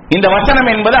 இந்த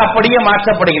வசனம் என்பது அப்படியே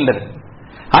மாற்றப்படுகின்றது.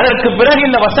 அதற்கு பிறகு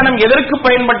இந்த வசனம் எதற்கு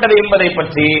பயன்பட்டது என்பதை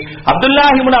பற்றி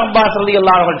அப்துல்லாஹ் இப்னு அப்பாஸ்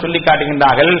ரலியல்லாஹு அன்ஹு அவர்கள் சொல்லி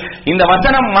காட்டுகின்றார்கள். இந்த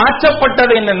வசனம்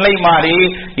மாற்றப்பட்டது என்ற நிலை மாறி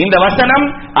இந்த வசனம்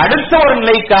அடுத்த ஒரு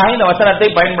நிலைக்காக இந்த வசனத்தை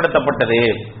பயன்படுத்தப்பட்டது.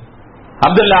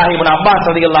 அப்துல்லாஹ் இப்னு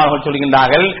அப்பாஸ் ரலியல்லாஹு அன்ஹு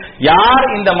சொல்கின்றார்கள்,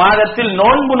 யார் இந்த மாதத்தில்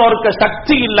நோன்பு நோக்க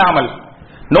சக்தி இல்லாமல்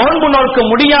நோன்பு நோக்க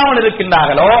முடியாமல்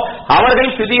இருக்கின்றார்களோ அவர்கள்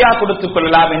ஃபிதியா கொடுத்துக்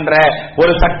கொள்ளலாம் என்ற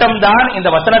ஒரு சட்டம் தான் இந்த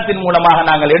வசனத்தின் மூலமாக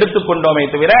நாங்கள் எடுத்துக்கொண்டோமே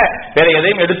தவிர வேற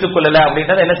எதையும் எடுத்துக்கொள்ளல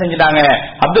அப்படின்றத என்ன செஞ்சிட்டாங்க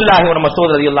அப்துல்லாஹ் இப்னு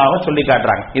மஸ்ஊத் ரலியல்லாஹு அன்ஹு சொல்லி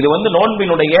காட்டுறாங்க. இது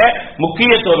நோன்பினுடைய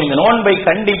முக்கியத்துவம். இந்த நோன்பை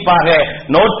கண்டிப்பாக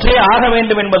நோற்றே ஆக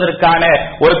வேண்டும் என்பதற்கான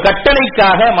ஒரு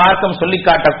கட்டளைக்காக மார்க்கம் சொல்லி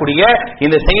காட்டக்கூடிய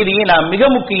இந்த செய்தியை நாம் மிக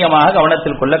முக்கியமாக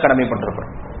கவனத்தில் கொள்ள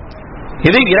கடமைப்பட்டிருக்கிறோம்.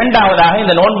 இது இரண்டாவதாக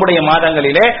இந்த நோன்புடைய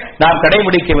மாதங்களிலே நாம்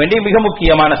கடைபிடிக்க வேண்டிய மிக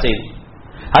முக்கியமான செய்தி.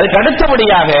 அதுக்கு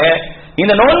அடுத்தபடியாக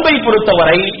இந்த நோன்பை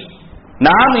பொறுத்தவரை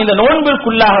நாம் இந்த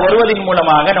நோன்பிற்குள்ளாக வருவதன்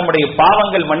மூலமாக நம்முடைய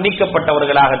பாவங்கள்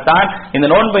மன்னிக்கப்பட்டவர்களாகத்தான் இந்த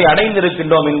நோன்பை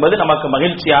அடைந்திருக்கின்றோம் என்பது நமக்கு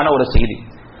மகிழ்ச்சியான ஒரு செய்தி.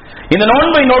 இந்த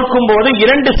நோன்பை நோக்கும் போது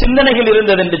இரண்டு சிந்தனைகள்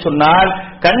இருந்தது என்று சொன்னால்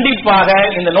கண்டிப்பாக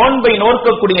இந்த நோன்பை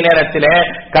நோக்கக்கூடிய நேரத்தில்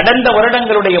கடந்த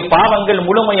வருடங்களுடைய பாவங்கள்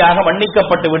முழுமையாக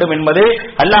மன்னிக்கப்பட்டு விடும் என்பது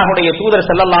அல்லாஹ்வுடைய தூதர்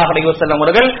ஸல்லல்லாஹு அலைஹி வஸல்லம்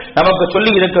அவர்கள் நமக்கு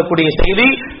சொல்லி இருக்கக்கூடிய செய்தி.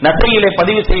 நஸீயிலே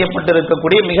பதிவு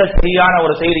செய்யப்பட்டிருக்கக்கூடிய மிக சரியான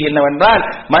ஒரு செய்தி என்னவென்றால்,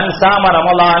 மன் சாம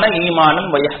ரமலான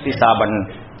ஈமானன் வ இஹ்திசாபன்,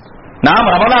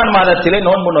 நாம் ரமலான் மாதத்திலே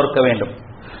நோன்பு நோக்க வேண்டும்.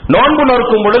 நோன்பு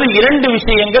நோக்கும் பொழுது இரண்டு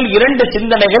விஷயங்கள், இரண்டு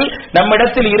சிந்தனைகள்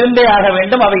நம்மிடத்தில் இருந்தே ஆக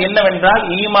வேண்டும். அவை என்னவென்றால்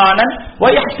ஈமானன் வ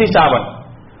இஹ்திசாபன்,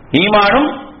 ஈமானும்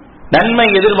நன்மை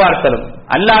எதிர்பார்த்தலும்,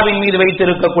 அல்லாஹ்வின் மீது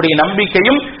வைத்திருக்கக்கூடிய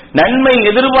நம்பிக்கையும் நன்மை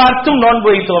எதிர்பார்த்தும் நோன்பு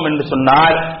வைத்தோம் என்று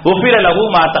சொன்னால் குஃபிர லஹு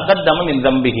மா தகத்தம மின்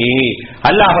தம்பிஹி,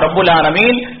 அல்லாஹ் ரப்பல்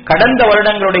ஆலமீன் கடந்த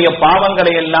வருடங்களுடைய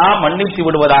பாவங்களை எல்லாம் மன்னித்து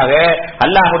விடுவதாக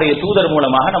அல்லாஹ்வுடைய தூதர்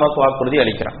மூலமாக நமக்கு வாக்குறுதி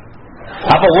அளிக்கிறார்.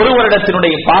 அப்ப ஒரு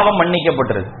வருடத்தினுடைய பாவம்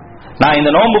மன்னிக்கப்பட்டிருக்கு. நான்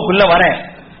இந்த நோன்புக்குள்ள வரேன்,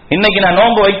 இன்னைக்கு நான்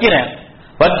நோன்பு வைக்கிறேன்.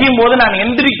 வைக்கும் போது நான்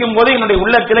எந்திரிக்கும் போது என்னுடைய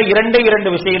உள்ளத்துல இரண்டு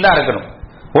விஷயம் தான் இருக்கணும்.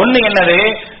 ஒன்னு என்னது,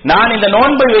 நான் இந்த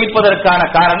நோன்பை வைப்பதற்கான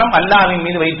காரணம் அல்லாஹ்வின்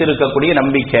மீது வைத்திருக்கக்கூடிய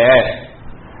நம்பிக்கை.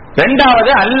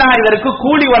 இரண்டாவது, அல்லாஹ் இதற்கு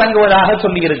கூலி வழங்குவதாக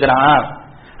சொல்லி இருக்கிறான்.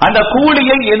 அந்த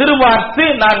கூலியை எதிர்பார்த்து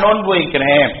நான் நோன்பு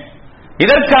வைக்கிறேன்.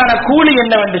 இதற்கான கூலி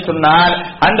என்னவென்று சொன்னால்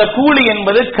அந்த கூலி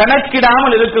என்பது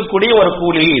கணக்கிடாமல் இருக்கக்கூடிய ஒரு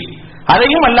கூலி.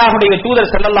 அதையும் அல்லாஹ்வுடைய தூதர்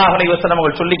ஸல்லல்லாஹு அலைஹி வஸல்லம்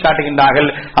அவர்கள் சொல்லி காட்டுகின்றார்கள்.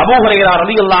 அபூ ஹுரைரா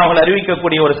ரலியல்லாஹு அன்ஹு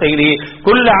அறிவிக்கக்கூடிய ஒரு செய்தி,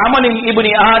 குல்லு அமலின்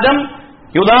இப்னி ஆதம்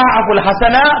யுதாஅஃபுல்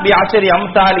ஹஸனா பிஅஷரி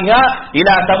அம்சாலிஹா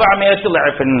இலா 700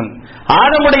 ضعفன்,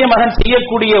 ஆதமுடைய மகன்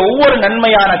செய்யக்கூடிய ஒவ்வொரு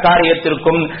நன்மையான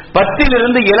காரியத்திற்கும் 10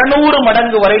 to 700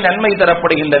 மடங்கு வரை நன்மை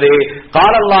தரப்படுகின்றது.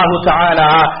 قال الله تعالى,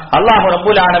 அல்லாஹ்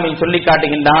ரப்பல் ஆலமீன் சொல்லி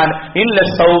காட்டுகின்றான், இல்ல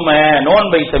ஸௌம,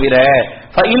 நோன்பை தவிர,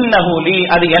 فإنه لي,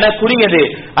 அது எனக்குரியது,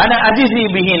 انا اجزي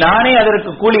به, நானே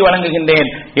அதற்கு கூலி வழங்குகின்றேன்.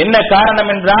 என்ன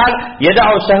காரணம் என்றால் يدع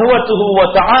شهوته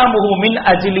وطعامه من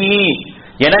اجلي,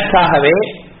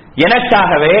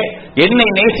 எனக்காகவே என்னை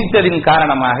நேசித்ததின்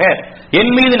காரணமாக,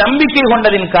 என் மீது நம்பிக்கை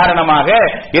கொண்டதின் காரணமாக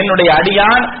என்னுடைய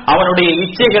அடியான் அவனுடைய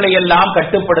இச்சைகளை எல்லாம்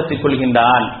கட்டுப்படுத்திக்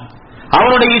கொள்கின்றான்.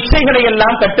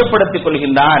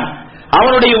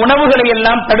 அவனுடைய உணவுகளை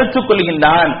எல்லாம் தடுத்துக்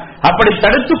கொள்கின்றான். அப்படி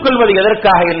தடுத்துக் கொள்வது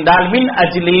எதற்காக என்றால் மின்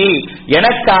அஜ்லி,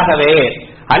 எனக்காகவே,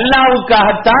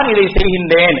 அல்லாஹ்வுக்காகத்தான் இதை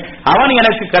செய்கின்றேன், அவன்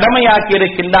எனக்கு கடமையாக்கி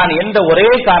இருக்கின்றான் என்ற ஒரே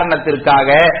காரணத்திற்காக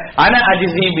அன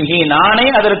அஜ்ஸி பிஹி, நானே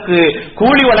அதற்கு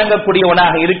கூலி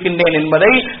வழங்கக்கூடியவனாக இருக்கின்றேன்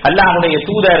என்பதை அல்லாஹ்வுடைய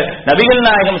தூதர் நபிகள்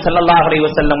நாயகம் ஸல்லல்லாஹு அலைஹி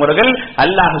வஸல்லம் அவர்கள்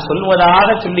அல்லாஹ் சொல்வதாக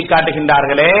சொல்லி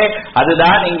காட்டுகின்றார்களே,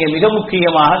 அதுதான் இங்கே மிக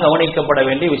முக்கியமாக கவனிக்கப்பட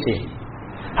வேண்டிய விஷயம்.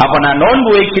 அப்ப நான்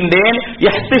நோன்பு வைக்கின்றேன்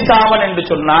இஹ்திசாபன் என்று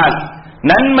சொன்னால்,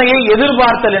 நன்மையை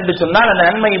எதிர்பார்த்தல் என்று சொன்னால், அந்த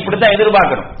நன்மை இப்படித்தான்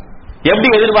எதிர்பார்க்கணும். எப்படி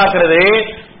எதிர்பார்க்கிறது?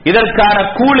 இதற்கான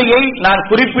கூலியை நான்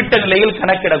குறிப்பிட்ட நிலையில்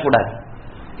கணக்கிடக்கூடாது.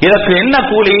 இதற்கு என்ன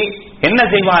கூலி, என்ன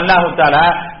செய்வான் அல்லாஹ் தஆலா,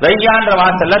 ரையான்ற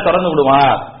வாசல்ல திறந்து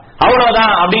விடுவான்,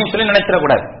 அவ்வளவுதான் அப்படின்னு சொல்லி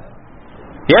நினைச்சிடக்கூடாது.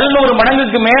 700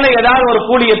 மடங்குக்கு மேல ஏதாவது ஒரு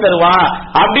கூலியை தருவான்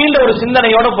அப்படின்ற ஒரு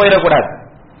சிந்தனையோட போயிடக்கூடாது.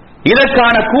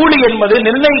 இதற்கான கூலி என்பது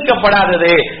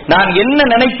நிர்ணயிக்கப்படாதது. நான் என்ன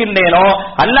நினைக்கின்றேனோ,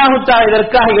 அல்லாஹ் தஆலா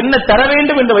இதற்காக என்ன தர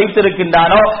வேண்டும் என்று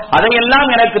வைத்திருக்கின்றானோ அதையெல்லாம்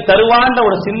எனக்கு தருவான்ற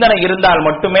ஒரு சிந்தனை இருந்தால்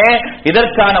மட்டுமே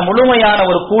இதற்கான முழுமையான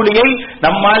ஒரு கூலியை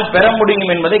நம்மால் பெற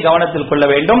முடியும் என்பதை கவனத்தில் கொள்ள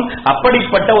வேண்டும்.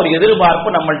 அப்படிப்பட்ட ஒரு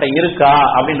எதிர்பார்ப்பு நம்மள்ட்ட இருக்கா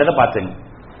அப்படின்றத பார்த்துங்க.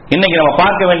 இன்னைக்கு நம்ம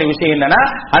பார்க்க வேண்டிய விஷயம் என்னன்னா,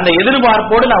 அந்த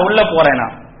எதிர்பார்ப்போடு நான் உள்ள போறேனா,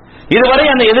 இதுவரை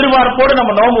அந்த எதிர்பார்ப்போடு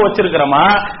நம்ம நோன்பு வச்சிருக்கிறோமா,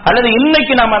 அல்லது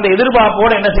இன்னைக்கு நம்ம அந்த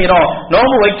எதிர்பார்ப்போடு என்ன செய்யறோம்,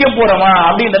 நோன்பு வைக்க போறோமா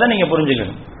அப்படின்றத நீங்க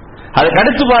புரிஞ்சுக்கணும். அதுக்கு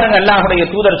அடுத்து பாருங்க, அல்லாஹ்வுடைய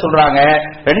தூதர் சொல்றாங்க,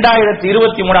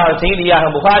 2023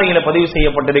 செய்தியாக புகாரியில பதிவு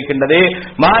செய்யப்பட்டிருக்கின்றது,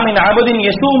 மாமின் அபதின்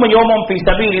யஸூமு யௌமன் ஃபீ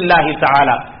ஸபீலில்லாஹி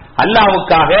தஆலா,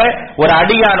 அல்லாஹ்வுக்காக ஒரு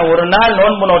அடியான ஒரு நாள்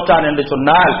நோன்பு நோற்றான் என்று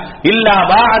சொன்னால், இல்லா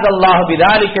பாஅதல்லாஹு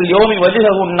பிதாலிகல் யௌமி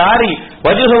வஜ்ஹுன் நாரி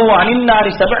வஜ்ஹு அனின்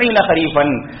நாரி 70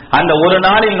 கரீஃபன், அந்த ஒரு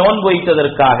நாளில் நோன்பு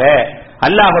வைத்ததற்காக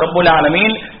அல்லாஹ் ரப்பல்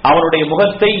ஆலமீன் அவருடைய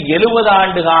முகத்தை 70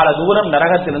 ஆண்டு கால தூரம்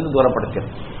நரகத்திலிருந்து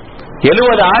தூரப்படுத்தினார்.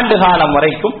 70 ஆண்டு காலம்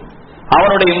வரைக்கும்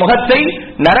அவனுடைய முகத்தை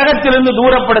நரகத்திலிருந்து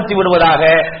தூரப்படுத்தி விடுவதாக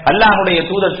அல்லாஹ்வுடைய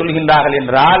தூதர் சொல்கின்றார்கள்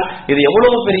என்றால் இது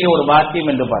எவ்வளவு பெரிய ஒரு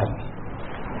பாக்கியம் என்று பாருங்கள்.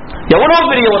 எவ்வளவு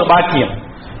பெரிய ஒரு பாக்கியம்.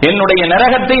 என்னுடைய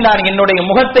நரகத்தை நான், என்னுடைய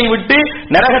முகத்தை விட்டு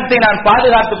நரகத்தை நான்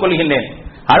பாதுகாத்துக் கொள்கின்றேன்.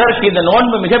 அதற்கு இந்த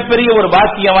நோன்பு மிகப்பெரிய ஒரு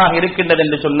பாக்கியமாக இருக்கின்றது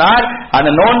என்று சொன்னால், அந்த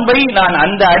நோன்பை நான்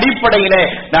அந்த அடிப்படையில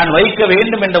நான் வைக்க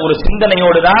வேண்டும் என்ற ஒரு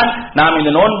சிந்தனையோடு தான் நாம்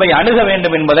இந்த நோன்பை அணுக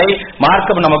வேண்டும் என்பதை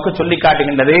மார்க்கம் நமக்கு சொல்லி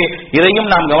காட்டுகின்றது.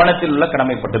 இதையும் நாம் கவனத்தில் உள்ள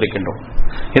கடமைப்பட்டிருக்கின்றோம்.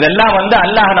 இதெல்லாம்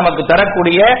அல்லாஹ் நமக்கு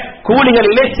தரக்கூடிய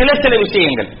கூலிகளிலே சில சில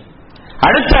விஷயங்கள்.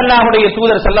 அடுத்து அல்லாஹ்வுடைய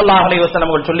தூதர் ஸல்லல்லாஹு அலைஹி வஸல்லம்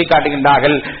அவர்கள் சொல்லி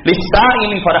காட்டுகின்றார்கள்,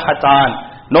 லிஸ்ஸாயிமி ஃபர்ஹத்தான்,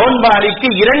 நோன்பாளிக்கு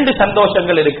 2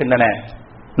 சந்தோஷங்கள் இருக்கின்றன.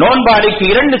 நோன்பாளிக்கு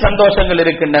 2 சந்தோஷங்கள்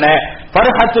இருக்கின்றன.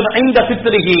 ஃபர்ஹத்துன் இன்த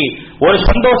ஃபித்ரிஹி, ஒரு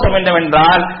சந்தோஷம்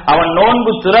என்னவென்றால் அவன்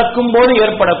நோன்பு திறக்கும் போது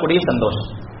ஏற்படக்கூடிய சந்தோஷம்,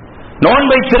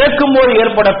 நோன்பை திறக்கும் போது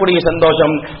ஏற்படக்கூடிய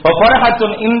சந்தோஷம்.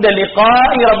 ஃபர்ஹத்துன் இன்த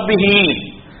லிகாஇ ரப்பிஹி,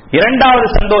 இரண்டாவது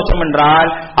சந்தோஷம் என்றால்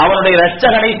அவனுடைய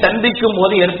இரட்சகனை சந்திக்கும்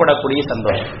போது ஏற்படக்கூடிய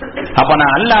சந்தோஷம். அப்ப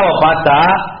நான் அல்லாஹ்வை பார்த்தா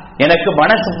எனக்கு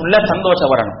மனசுக்குள்ள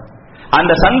சந்தோஷம் வரணும்.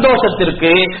 அந்த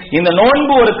சந்தோஷத்திற்கு இந்த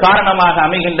நோன்பு ஒரு காரணமாக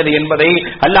அமைகின்றது என்பதை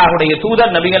அல்லாஹ்வுடைய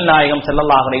தூதர் நபிகள் நாயகம்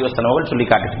ஸல்லல்லாஹு அலைஹி வஸல்லம் அவர்கள் சொல்லி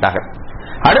காட்டுகிறார்கள்.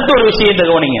 அடுத்த ஒரு விஷயத்தை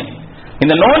கவனிங்க,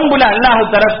 இந்த நோன்புல அல்லாஹ்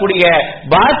தரக்கூடிய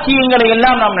பாக்கியங்களை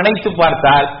எல்லாம் நாம் நினைத்து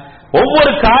பார்த்தால்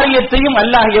ஒவ்வொரு காரியத்தையும்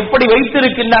அல்லாஹ் எப்படி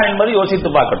வைத்திருக்கின்றான் என்பதை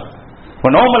யோசித்து பார்க்கணும்.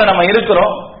 இப்ப நோன்புல நம்ம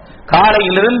இருக்கிறோம்,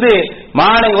 காலையிலிருந்து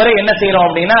மாலை வரை என்ன செய்யறோம்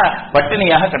அப்படின்னா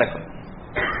பட்டினியாக கிடக்கும்.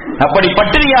 அப்படி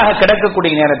பட்டினியாக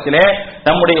கிடக்கக்கூடிய நேரத்தில்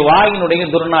நம்முடைய வாயினுடைய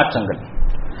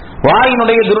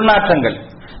துர்நாற்றங்கள்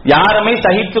யாருமே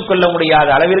சகித்துக் கொள்ள முடியாத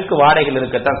அளவிற்கு வாடைகள்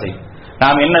இருக்கத்தான் செய்யும்.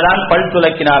 நாம் என்னதான் பல்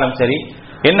துலக்கினாலும் சரி,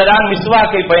 என்னதான்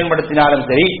மிஸ்வாக்கை பயன்படுத்தினாலும்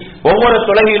சரி, ஒவ்வொரு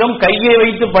துளையிலும் கையை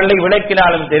வைத்து பல்லை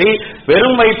விளக்கினாலும் சரி,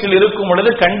 வெறும் வயிற்றில் இருக்கும்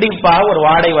பொழுது கண்டிப்பாக ஒரு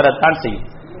வாடை வரத்தான் செய்யும்.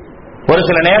 ஒரு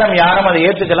சில நேரம் யாரும் அதை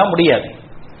ஏற்றுக்கலாம் முடியாது.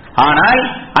 ஆனால்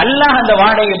அல்லாஹ் அந்த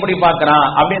வாடையை எப்படி பார்க்கிறான்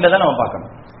அப்படின்றத நம்ம பார்க்கணும்.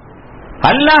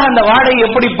 அல்லாஹ் அந்த வாடையை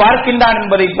எப்படி பார்க்கின்றான்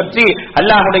என்பதை பற்றி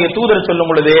அல்லாஹ்வுடைய தூதர் சொல்லும்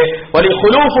பொழுது, வலி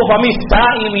குலூஃபு ஃபமிஸ்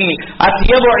ஸாயிமி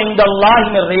அத்யபு இன்தல்லாஹி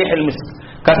மிர் ரீஹில் மிஸ்க்,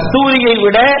 கஸ்தூரியை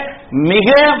விட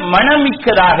மிக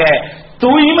மனமிக்கதாக,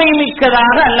 தூய்மை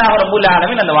மிக்கதாக அல்லாஹ் ரப்பல்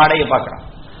ஆலமீன் அந்த வாடையை பார்க்கிறான்.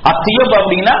 அத்யப்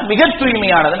அப்படின்னா மிக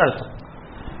தூய்மையானதுன்னு அர்த்தம்.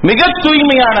 மிக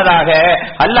தூய்மையானதாக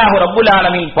அல்லாஹ் ரப்பல்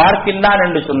ஆலமீன் பார்க்கின்றான்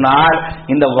என்று சொன்னால்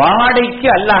இந்த வாடைக்கு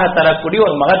அல்லாஹ் தரக்கூடிய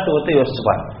ஒரு மகத்துவத்தை யோசிச்சு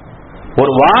பாருங்க.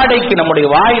 ஒரு வாடைக்கு, நம்முடைய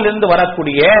வாயிலிருந்து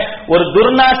வரக்கூடிய ஒரு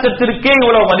துர்நாற்றத்திற்கே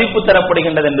இவ்வளவு மதிப்பு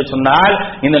தரப்படுகின்றது என்று சொன்னால்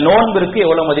இந்த நோன்பிற்கு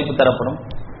எவ்வளவு மதிப்பு தரப்படும்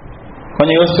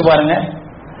கொஞ்சம் யோசிச்சு பாருங்க.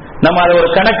 நம்ம அதை ஒரு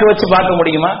கணக்கு வச்சு பார்க்க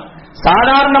முடியுமா?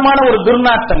 சாதாரணமான ஒரு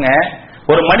துர்நாற்றங்க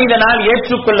ஒரு மனிதனால்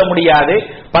ஏற்றுக்கொள்ள முடியாது,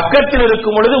 பக்கத்தில்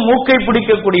இருக்கும் பொழுது மூக்கை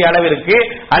பிடிக்கக்கூடிய அளவிற்கு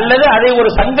அல்லது அதை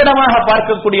ஒரு சங்கடமாக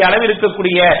பார்க்கக்கூடிய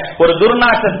அளவிற்கக்கூடிய ஒரு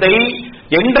துர்நாற்றத்தை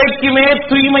என்றைக்குமே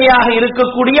தூய்மையாக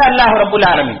இருக்கக்கூடிய அல்லாஹ் ரப்பல்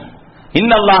ஆலமீன்,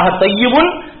 இன்னல்லாஹ தய்யிபுன்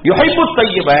யுஹிப்புத்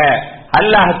தய்யிப,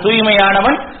 அல்லாஹ்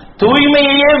தூய்மையானவன்,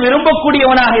 தூய்மையே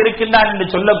விரும்பக்கூடியவனாக இருக்கின்றான் என்று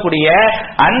சொல்லக்கூடிய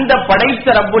அந்த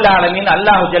படைத்த ரப்புல் ஆலமீன்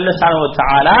அல்லாஹ் ஜல்லஷானஹு வ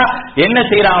தஆலா என்ன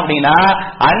செய்றான் அப்படின்னா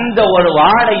அந்த ஒரு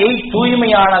வாடையை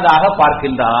தூய்மையானதாக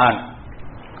பார்க்கின்றான்.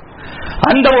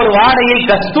 அந்த ஒரு வாடையை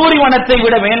கஸ்தூரி வனத்தை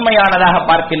விட மேன்மையானதாக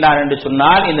பார்க்கின்றான் என்று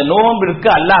சொன்னால் இந்த நோன்பிற்கு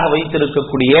அல்லாஹ்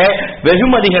வைத்திருக்கக்கூடிய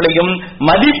வெகுமதிகளையும்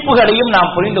மதிப்புகளையும்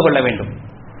நாம் புரிந்து கொள்ள வேண்டும்.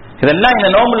 இதெல்லாம் இந்த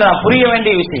நோன்புல நான் புரிய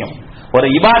வேண்டிய விஷயம். ஒரு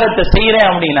இபாதத்தை செய்யறேன்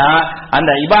அப்படின்னா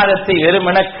அந்த இபாதத்தை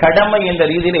வெறுமன கடமை என்ற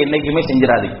ரீதியில என்னைக்குமே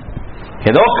செஞ்சிடாது.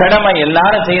 ஏதோ கடமை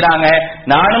எல்லாரும் செய்யறாங்க,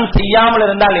 நானும் செய்யாமல்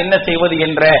இருந்தால் என்ன செய்வது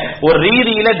என்ற ஒரு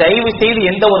ரீதியில தயவு செய்து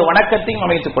எந்த ஒரு வணக்கத்தையும்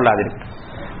அமைத்துக் கொள்ளாதீர்கள்.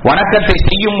 வணக்கத்தை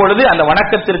செய்யும் பொழுது அந்த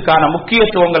வணக்கத்திற்கான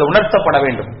முக்கியத்துவங்கள் உணர்த்தப்பட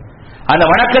வேண்டும். அந்த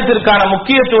வணக்கத்திற்கான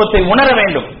முக்கியத்துவத்தை உணர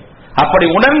வேண்டும். அப்படி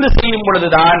உணர்ந்து செய்யும்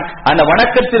பொழுதுதான் அந்த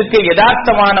வணக்கத்திற்கு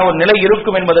யதார்த்தமான ஒரு நிலை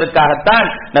இருக்கும் என்பதற்காகத்தான்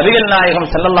நபிகள் நாயகம்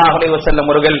ஸல்லல்லாஹு அலைஹி வஸல்லம்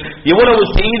அவர்கள் இவ்வளவு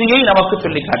செய்தியை நமக்கு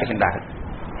சொல்லி காட்டுகின்றார்கள்.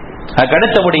 அதுக்கு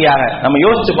அடுத்தபடியாக நம்ம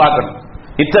யோசிச்சு பார்க்கணும்.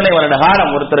 இத்தனை வருட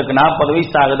காலம் ஒருத்தருக்கு 40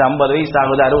 வயசு ஆகுது, 50 வயசு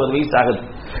ஆகுது, 60 வயசு ஆகுது,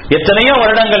 எத்தனையோ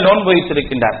வருடங்கள் நோன்பு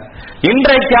வைத்திருக்கின்றார்.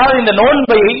 இன்றைக்காவது இந்த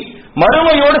நோன்பை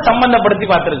மறுமையோடு சம்பந்தப்படுத்தி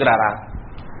பார்த்திருக்கிறாரா?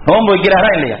 நோன்பு வைக்கிறாரா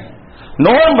இல்லையா?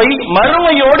 நோன்பை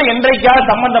மறுமையோடு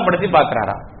என்றைக்காவது சம்பந்தப்படுத்தி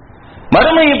பார்க்கிறாரா?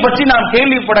 மறுமையை பற்றி நாம்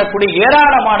கேள்விப்படக்கூடிய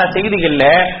ஏராளமான செய்திகள்ல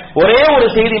ஒரே ஒரு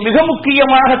செய்தி, மிக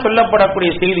முக்கியமாக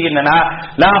சொல்லப்படக்கூடிய செய்தி என்னன்னா,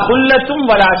 லா குல்லத்தும்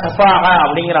வலா ஷஃபாஅ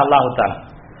அப்படிங்கிற அல்லாஹ் தஆலா.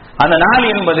 அந்த நாள்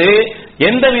என்பது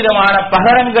எந்த விதமான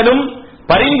பகரங்களும்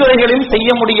பரிந்துரைகளும் செய்ய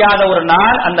முடியாத ஒரு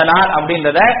நாள் அந்த நாள்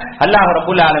அப்படின்றத அல்லாஹ்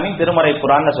ரப்பல் ஆலமீன் திருமறை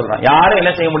குர்ஆன்ல சொல்றான். யாரும்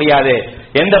என்ன செய்ய முடியாது,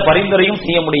 எந்த பரிந்துரையும்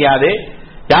செய்ய முடியாது,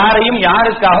 யாரையும்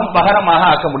யாருக்காகவும் பகரமாக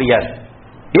ஆக்க முடியாது.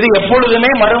 இது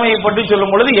எப்பொழுதுமே மறுமையை பற்றி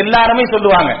சொல்லும் பொழுது எல்லாருமே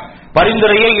சொல்லுவாங்க,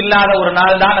 பரிந்துரையே இல்லாத ஒரு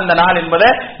நாள் தான் அந்த நாள் என்பதை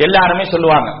எல்லாருமே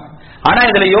சொல்லுவாங்க. ஆனா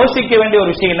இதுல யோசிக்க வேண்டிய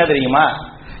ஒரு விஷயம் என்ன தெரியுமா?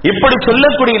 இப்படி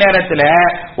சொல்லக்கூடிய நேரத்தில்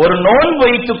ஒரு நோன்பு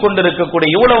வைத்துக் கொண்டிருக்கக்கூடிய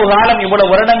இவ்வளவு காலம்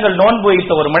இவ்வளவு வருடங்கள் நோன்பு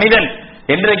வைத்த ஒரு மனிதன்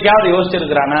என்றைக்காவது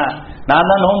யோசிச்சிருக்கிறானா, நான்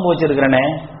தான் நோன்பு வச்சிருக்கிறேனே,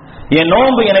 என்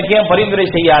நோன்பு எனக்கு ஏன் பரிந்துரை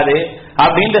செய்யாது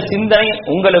அப்படின்ற சிந்தனை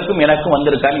உங்களுக்கும் எனக்கும்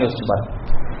வந்திருக்கான்னு யோசிச்சு பாருங்க.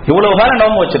 இவ்வளவு காலம்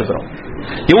நோன்பு வச்சிருக்கிறோம்,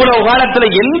 இவ்வளவு காலத்துல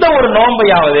எந்த ஒரு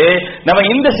நோன்பையாவது நம்ம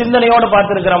இந்த சிந்தனையோடு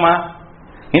பார்த்திருக்கிறோமா?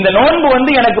 இந்த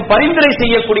நோன்பு எனக்கு பரிந்துரை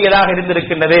செய்யக்கூடியதாக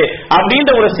இருந்திருக்கின்றது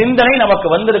அப்படின்ற ஒரு சிந்தனை நமக்கு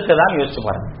வந்திருக்கதான் யோசிச்சு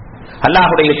பாருங்க.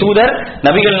 அல்லாஹ்வுடைய தூதர்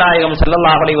நபிகள் நாயகம்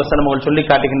ஸல்லல்லாஹு அலைஹி வஸல்லம் அவர்கள் சொல்லி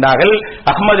காட்டுகின்றார்கள்,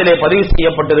 அஹ்மதிலே பதிவு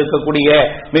செய்யப்பட்டிருக்கக்கூடிய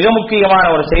மிக முக்கியமான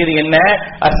ஒரு செய்தி என்ன,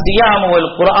 அஸ்ஸியாமு வல்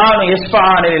குர்ஆனு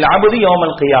யஸ்ஃபஆனு லில் அப்தி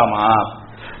யௌமல் கியாமா.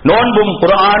 நோன்பும்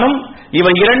குர்ஆனும்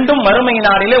இவை இரண்டும் மறுமை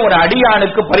நாளிலே ஒரு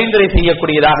அடியானுக்கு பரிந்துரை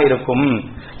செய்யக்கூடியதாக இருக்கும்.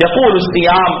 யகூலு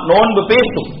ஸியாம், நோன்பு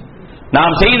பேசும்,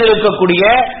 நாம் செய்திருக்கக்கூடிய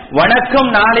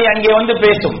வணக்கம் நாளை அங்கே வந்து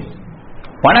பேசும்,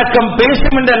 வணக்கம்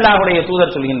பேசும் என்று அல்லாஹ்வுடைய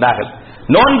தூதர் சொல்கின்றார்கள்.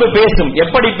 நோன்பு பேசும்,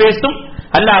 எப்படி பேசும்?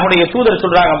 அல்லாஹ்வுடைய தூதர்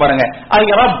சொல்றாங்க பாருங்க, ஐ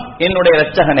ரப், என்னுடைய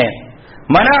இரட்சகனே,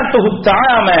 மனாத்துஹு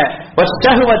தஆம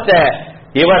வஸ்ஸஹவத,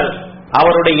 இவர்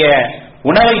அவருடைய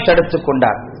உணவை தடுத்துக்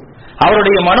கொண்டார்,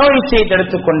 அவருடைய மனோ இச்சையை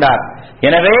தடுத்துக் கொண்டார்,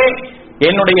 எனவே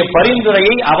என்னுடைய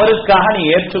பரிந்துரையை அவருக்காக நீ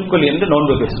ஏற்றுக்கொள் என்று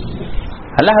நோன்பு பேசும்.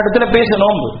 அல்லாஹ் இடத்துல பேசு.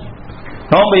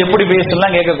 நோன்பு எப்படி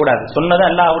பேசலாம் கேட்க கூடாது, சொன்னது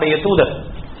அல்லாஹ்வுடைய தூதர்.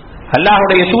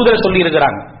 அல்லாஹ்வுடைய தூதர் சொல்லி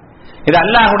இருக்கிறாங்க. இது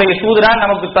அல்லாஹ்வுடைய தூதரால்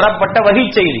நமக்கு தரப்பட்ட வஹி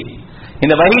செய்தி.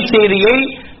 இந்த வஹி செய்தியை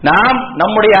நாம்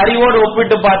நம்முடைய அறிவோடு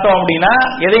ஒப்பிட்டு பார்த்தோம் அப்படின்னா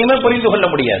எதையுமே புரிந்து கொள்ள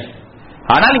முடியாது.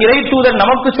 ஆனால் இறை தூதர்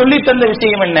நமக்கு சொல்லி தந்த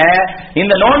விஷயம் என்ன,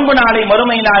 இந்த நோன்பு நாளை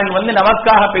மறுமை நாளில்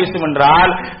நமக்காக பேசும்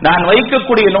என்றால், நான்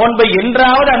வைக்கக்கூடிய நோன்பை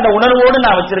என்றாவது அந்த உணர்வோடு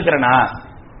நான் வச்சிருக்கிறேனா,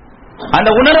 அந்த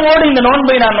உணர்வோடு இந்த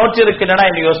நோன்பை நான் நோற்றிருக்கிறேனா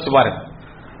என்று யோசிச்சு பாருங்க.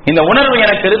 இந்த உணர்வு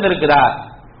எனக்கு இருந்திருக்குதா?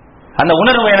 அந்த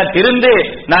உணர்வு எனக்கு இருந்து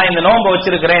நான் இந்த நோன்பை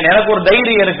வச்சிருக்கிறேன், எனக்கு ஒரு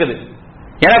தைரியம் இருக்குது,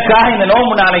 எனக்காக இந்த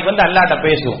நோன்பு நாளைக்கு அல்லாஹ்ட்ட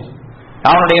பேசுவோம்,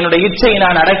 என்னுடைய இச்சையை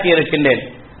நான் அடக்கி இருக்கின்றேன்,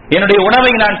 என்னுடைய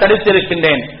உணவை நான்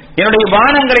தடுத்திருக்கின்றேன், என்னுடைய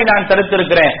வானங்களை நான்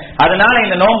தடுத்திருக்கிறேன், அதனால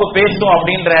இந்த நோன்பு பேசும்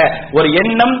அப்படின்ற ஒரு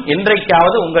எண்ணம்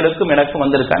என்றைக்காவது உங்களுக்கும் எனக்கும்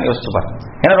வந்திருக்கான்னு யோசிச்சு பாருங்க.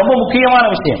 ஏன்னா ரொம்ப முக்கியமான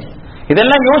விஷயம்,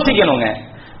 இதெல்லாம் யோசிக்கணுங்க.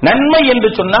 நன்மை என்று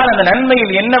சொன்னால் அந்த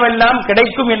நன்மையில் என்னவெல்லாம்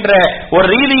கிடைக்கும் என்ற ஒரு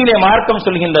ரீதியிலே மார்க்கம்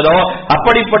சொல்கின்றதோ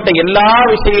அப்படிப்பட்ட எல்லா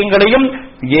விஷயங்களையும்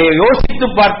யோசித்து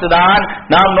பார்த்துதான்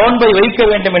நாம் நோன்பை வைக்க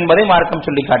வேண்டும் என்பதை மார்க்கம்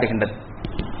சொல்லி காட்டுகின்றது.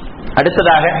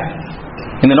 அடுத்ததாக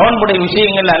இந்த நோன்புடைய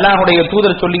விஷயங்கள் அல்லாஹ்வுடைய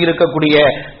தூதர் சொல்லி இருக்கக்கூடிய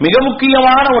மிக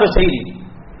முக்கியமான ஒரு செய்தி,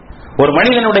 ஒரு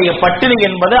மனிதனுடைய பட்டினி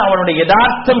என்பது அவனுடைய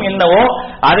யதார்த்தம் என்னவோ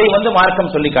அதை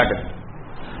மார்க்கம் சொல்லி காட்டுது.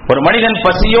 ஒரு மனிதன்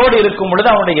பசியோடு இருக்கும் பொழுது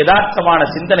அவனுடைய யதார்த்தமான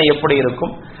சிந்தனை எப்படி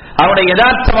இருக்கும், அவனுடைய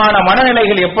யதார்த்தமான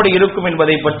மனநிலைகள் எப்படி இருக்கும்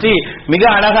என்பதை பற்றி மிக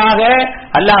அழகாக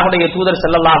அல்லாஹ்வுடைய தூதர்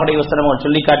ஸல்லல்லாஹு அலைஹி வஸல்லம்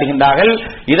சொல்லி காட்டுகின்றார்கள்.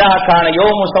 இதா கான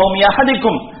யௌமு ஸௌமி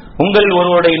அஹதிக்கும், உங்களில்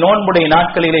ஒருவருடைய நோன்புடைய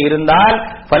நாட்களிலே இருந்தால்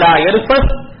ஃபலா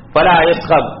யர்ஃபஸ் ஃபலா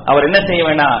யஸ்கப், அவர் என்ன செய்ய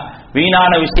வேண்டாம்,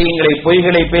 வீணான விஷயங்களை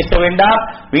பொய்களை பேச வேண்டாம்,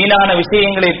 வீணான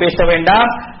விஷயங்களை பேச வேண்டாம்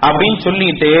அப்படின்னு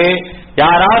சொல்லிட்டு,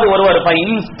 யாராவது ஒருவர்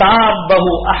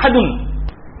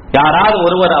யாராவது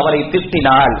ஒருவர் அவரை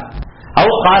திட்டினால்,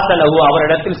 அவ் காத்தலஹு,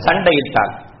 அவரிடத்தில்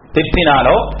சண்டையிட்டால்,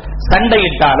 திட்டினாலோ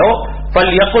சண்டையிட்டாலோ,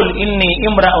 ஃபல் யகுல் இன்னி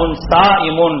இம்ரஉன்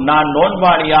ஸாயிமுன், நான்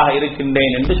நோன்பாளியாக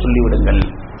இருக்கின்றேன் என்று சொல்லிவிடுங்கள்.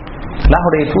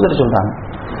 அல்லாஹ்வுடைய தூதர் சொல்றாங்க,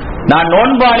 நான்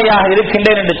நோன்பாளியாக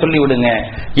இருக்கின்றேன் என்று சொல்லிவிடுங்க.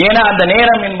 ஏன்னா அந்த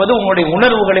நேரம் என்பது உங்களுடைய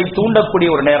உணர்வுகளை தூண்டக்கூடிய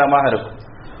ஒரு நேரமாக இருக்கும்.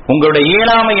 உங்களுடைய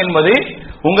இயலாமை என்பது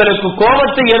உங்களுக்கு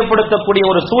கோபத்தை ஏற்படுத்தக்கூடிய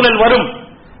ஒரு சூழல் வரும்.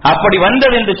 அப்படி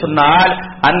வந்தது என்று சொன்னால்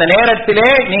அந்த நேரத்திலே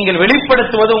நீங்கள்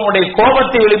வெளிப்படுத்துவது உங்களுடைய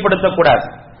கோபத்தை வெளிப்படுத்தக்கூடாது,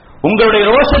 உங்களுடைய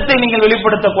ரோஷத்தை நீங்கள்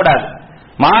வெளிப்படுத்தக்கூடாது.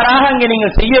 மாறாக அங்கே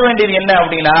நீங்கள் செய்ய வேண்டியது என்ன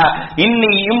அப்படின்னா,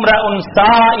 இன்னி இம்ரஉன்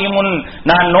ஸாயிமுன்,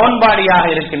 நான் நோன்பாளியாக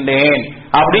இருக்கின்றேன்,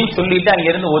 அப்படின்னு சொல்லிட்டு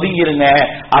அங்கிருந்து ஒதுங்கிருங்க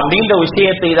அப்படின்ற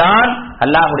விஷயத்தை தான்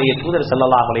அல்லாஹ்வுடைய தூதர்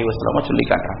ஸல்லல்லாஹு அலைஹி வஸல்லம் சொல்லி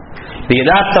காட்டுறாங்க. இது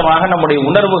யதார்த்தமாக நம்முடைய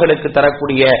உணர்வுகளுக்கு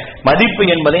தரக்கூடிய மதிப்பு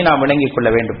என்பதை நாம் விளங்கிக் கொள்ள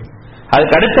வேண்டும்.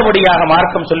 அதுக்கு அடுத்தபடியாக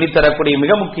மார்க்கம் சொல்லித் தரக்கூடிய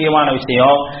மிக முக்கியமான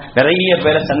விஷயம், நிறைய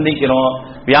பேரை சந்திக்கிறோம்,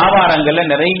 வியாபாரங்கள்ல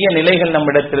நிறைய நிலைகள்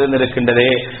நம்மிடத்திலிருந்து இருக்கின்றது,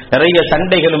 நிறைய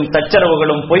சண்டைகளும்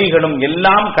சச்சரவுகளும் பொய்களும்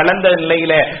எல்லாம் கலந்த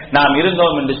நிலையில நாம்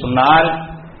இருந்தோம் என்று சொன்னால்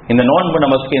இந்த நோன்பு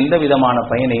நமக்கு எந்த விதமான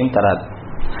பயனையும் தராது.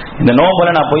 இந்த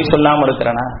நோன்புல நான் பொய் சொல்லாம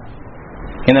இருக்கிறேனா,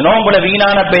 இந்த நோன்புல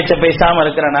வீணான பேச்ச பேசாம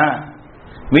இருக்கிறேனா,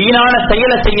 வீணான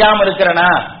செயலை செய்யாம இருக்கிறேனா,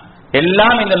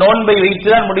 எல்லாம் இந்த நோன்பை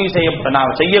வைத்துதான் முடிவு செய்யப்படும்.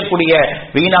 நான் செய்யக்கூடிய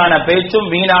வீணான பேச்சும்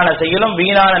வீணான செயலும்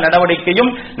வீணான நடவடிக்கையும்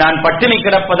நான் பட்டினி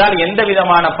கிடப்பதால் எந்த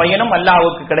விதமான பயனும்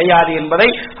அல்லாஹ்வுக்கு கிடையாது என்பதை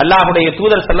அல்லாஹ்வுடைய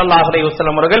தூதர் ஸல்லல்லாஹு அலைஹி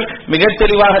வஸல்லம் அவர்கள் மிக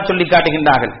தெளிவாக சொல்லி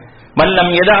காட்டுகின்றார்கள்.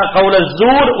 மல்லம் யதா கௌல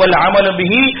ஸூர் வல் அமல்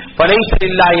பிஹி ஃபலைஸ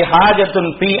லில்லாஹி ஹாஜத்துன்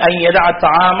ஃபீ அன் யதா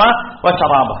தஆம வ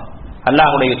ஷராப.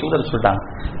 அல்லாஹ்வுடைய தூதர் சொல்றாங்க,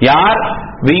 யார்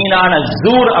வீணான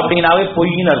ஸூர் அப்படினாவே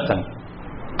பொய்யின் அர்த்தம்,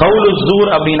 கௌலு ஸூர்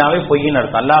அப்படினாவே பொய்யின்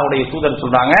அர்த்தம். அல்லாஹ்வுடைய தூதர்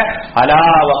சொல்றாங்க, அலா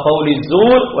வ கௌலி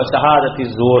ஸூர் வ ஷஹாதத்தி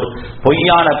ஸூர்,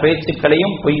 பொய்யான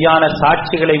பேச்சுக்களையும் பொய்யான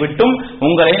சாட்சிகளை விட்டும்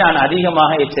உங்களை நான்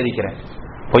அதிகமாக எச்சரிக்கிறேன்.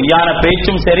 பொய்யான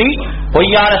பேச்சும் சரி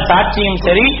பொய்யான சாட்சியும்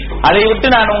சரி, அதை விட்டு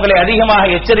நான் உங்களை அதிகமாக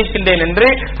எச்சரிக்கின்றேன் என்று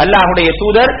அல்லாஹ்வுடைய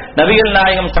தூதர் நபிகள்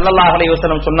நாயகம் ஸல்லல்லாஹு அலைஹி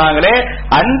வஸல்லம் சொன்னாங்களே,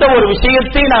 அந்த ஒரு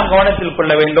விஷயத்தை நாம் கவனத்தில்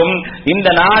கொள்ள வேண்டும். இந்த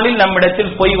நாளில்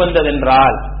நம்மிடத்தில் பொய்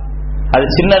வந்ததென்றால் அது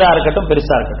சின்னதா இருக்கட்டும்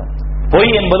பெருசா இருக்கட்டும்,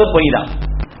 பொய் என்பது பொய் தான்,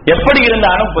 எப்படி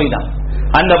இருந்தாலும் பொய் தான்.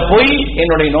 அந்த பொய்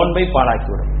என்னுடைய நோன்பை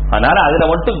பாழாக்கிவிடும். அதனால அதுல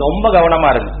மட்டும் ரொம்ப கவனமா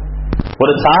இருக்கு.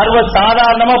 ஒரு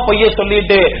சாதாரணமா பொய்ய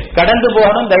சொல்லிட்டு கடந்து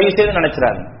போகணும் தயவு செய்து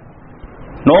நினைச்சிடாரு,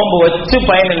 நோன்பு வச்சு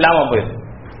பயன் இல்லாம போயிடும்.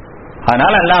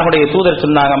 அதனால அல்லாஹ்வுடைய தூதர்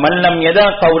சொன்னாங்க, மல்லம் யதா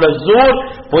கௌல ஸூர்,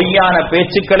 பொய்யான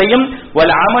பேச்சுக்களையும்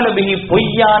வல் அமல் பிஹி,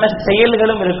 பொய்யான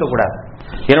செயல்களும் இருக்கக்கூடாது.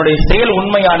 என்னுடைய செயல்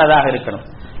உண்மையானதாக இருக்கணும்,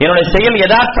 என்னுடைய செயல்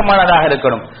யதார்த்தமானதாக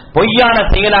இருக்கணும். பொய்யான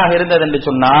செயலாக இருந்தது என்று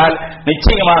சொன்னால்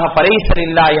நிச்சயமாக ஃபலைஸ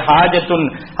லில்லாஹி ஹாஜத்துன்,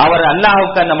 அவர்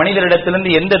அல்லாஹ்வுக்கு அந்த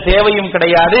மனிதரிடத்திலிருந்து எந்த தேவையும்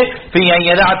கிடையாது. ஃபீ அன்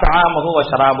யதா தஆமஹு வ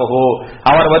ஷராபஹு,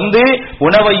 அவர்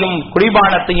உணவையும்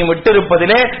குடிபானத்தையும்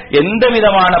விட்டிருப்பதிலே எந்த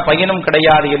விதமான பயனும்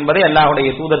கிடையாது என்பதை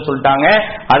அல்லாஹ்வுடைய தூதர் சொல்லிட்டாங்க.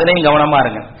 அதுலயும் கவனமா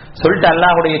இருங்க. சொல்லிட்டு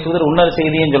அல்லாஹ்வுடைய தூதர் இன்னொரு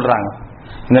செய்தியும் சொல்றாங்க,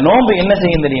 இந்த நோன்பு என்ன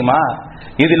செய்யும் தெரியுமா,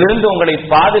 இதிலிருந்து உங்களை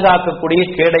பாதுகாக்கக்கூடிய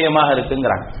கேடயமாக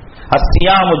இருக்குங்கிறாங்க.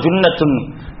 அஸ்ஸியாமு ஜுன்னத்துன்,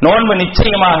 நோன்பு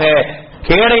நிச்சயமாக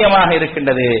கேடயமாக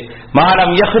இருக்கின்றது.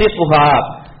 மாலம் யஹ்ரிகுஹா,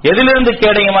 எதிலிருந்து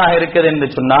கேடயமாக இருக்குது என்று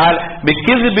சொன்னால்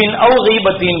பிகிஸ்பின் அவ்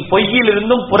கீபத்தின்,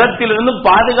 பொய்யிலிருந்தும் புறத்திலிருந்தும்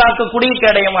பாதுகாக்கக்கூடிய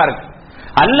கேடயமா இருக்கு.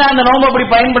 அல்லாஹ் அந்த நோன்பை அப்படி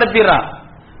பயன்படுத்திடுறான்.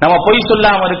 நம்ம பொய்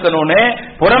சொல்லாம இருக்கணும்னு,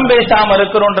 புறம் பேசாம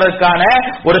இருக்கணும்ன்றதுக்கான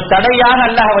ஒரு தடையாக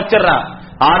அல்லாஹ் வச்சிடறான்.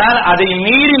 ஆனால் அதை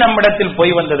மீறி நம்மிடத்தில்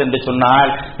பொய் வந்தது என்று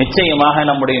சொன்னால் நிச்சயமாக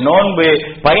நம்முடைய நோன்பு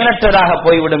பயனற்றதாக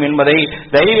போய்விடும் என்பதை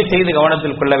தயவு செய்து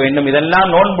கவனத்தில் கொள்ள வேண்டும்.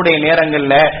 இதெல்லாம் நோன்புடைய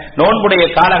நேரங்கள்ல, நோன்புடைய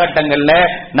காலகட்டங்கள்ல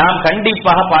நாம்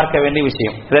கண்டிப்பாக பார்க்க வேண்டிய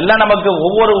விஷயம். இதெல்லாம் நமக்கு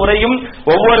ஒவ்வொரு உரையும்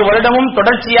ஒவ்வொரு வருடமும்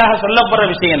தொடர்ச்சியாக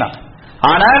சொல்லப்படுற விஷயம் தான்.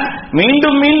 ஆனால்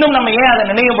மீண்டும் மீண்டும் நம்ம ஏன் அதை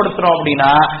நினைவுபடுத்துறோம் அப்படின்னா,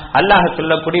 அல்லாஹ்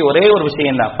சொல்லக்கூடிய ஒரே ஒரு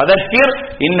விஷயம் தான், ஃபதக்கிர்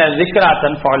இன்ன ஸிக்ரா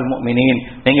தன்ஃபஉல் முஃமினீன்,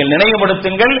 நீங்கள்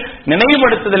நினைவுபடுத்துங்கள்,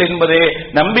 நினைவுபடுத்துதல் என்பது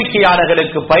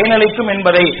நம்பிக்கையாளர்களுக்கு பயனளிக்கும்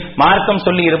என்பதை மார்க்கம்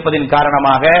சொல்லி இருப்பதின்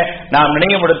காரணமாக நாம்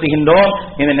நினைவுபடுத்துகின்றோம்.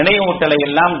 இந்த நினைவூட்டலை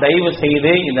எல்லாம் தயவு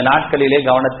செய்து இந்த நாட்களிலே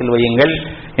கவனத்தில் வையுங்கள்.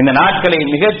 இந்த நாட்களை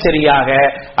மிகச் சரியாக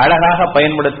அழகாக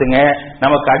பயன்படுத்துங்க.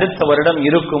 நமக்கு அடுத்த வருடம்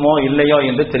இருக்குமோ இல்லையோ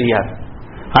என்று தெரியாது,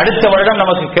 அடுத்த வருடம்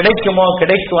நமக்கு கிடைக்குமோ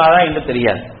கிடைக்குமாதா என்று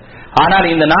தெரியாது. ஆனால்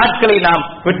இந்த நாட்களை நாம்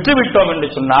பெற்றுவிட்டோம் என்று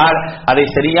சொன்னால் அதை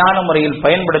சரியான முறையில்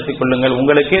பயன்படுத்திக் கொள்ளுங்கள்.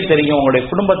 உங்களுக்கே தெரியும், உங்களுடைய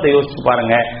குடும்பத்தை யோசிச்சு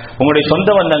பாருங்க, உங்களுடைய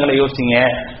சொந்த பந்தங்களை யோசிங்க.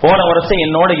 போன வருஷம்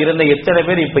என்னோட இருந்த எத்தனை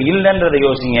பேர் இப்ப இல்லைன்றதை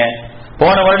யோசிங்க.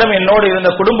 போன வருடம் என்னோடு இருந்த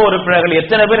குடும்ப உறுப்பினர்கள்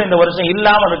எத்தனை பேர் இந்த வருஷம்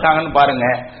இல்லாம இருக்காங்கன்னு பாருங்க.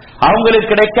 அவங்களுக்கு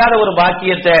கிடைக்காத ஒரு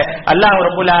பாக்கியத்தை அல்லாஹ்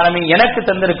ரப்பல் ஆலமீன் எனக்கு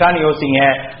தந்திருக்கான்னு யோசிங்க.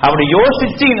 அப்படி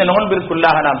யோசிச்சு இந்த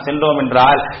நோன்பிற்குள்ளாக நாம் சென்றோம்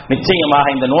என்றால்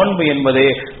நிச்சயமாக இந்த நோன்பு என்பது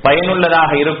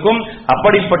பயனுள்ளதாக இருக்கும்.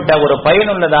 அப்படிப்பட்ட ஒரு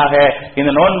பயனுள்ளதாக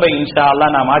இந்த நோன்பை இன்ஷா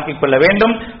அல்லாஹ் நாம் ஆக்கிக்கொள்ள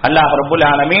வேண்டும். அல்லாஹ் ரப்பல்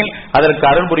ஆலமீன் அதற்கு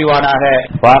அருள் புரிவானாக.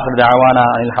 வாஹிர் தஅவானா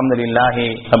அல்ஹம்துலில்லாஹி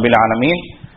ரப்பில் ஆலமீன்.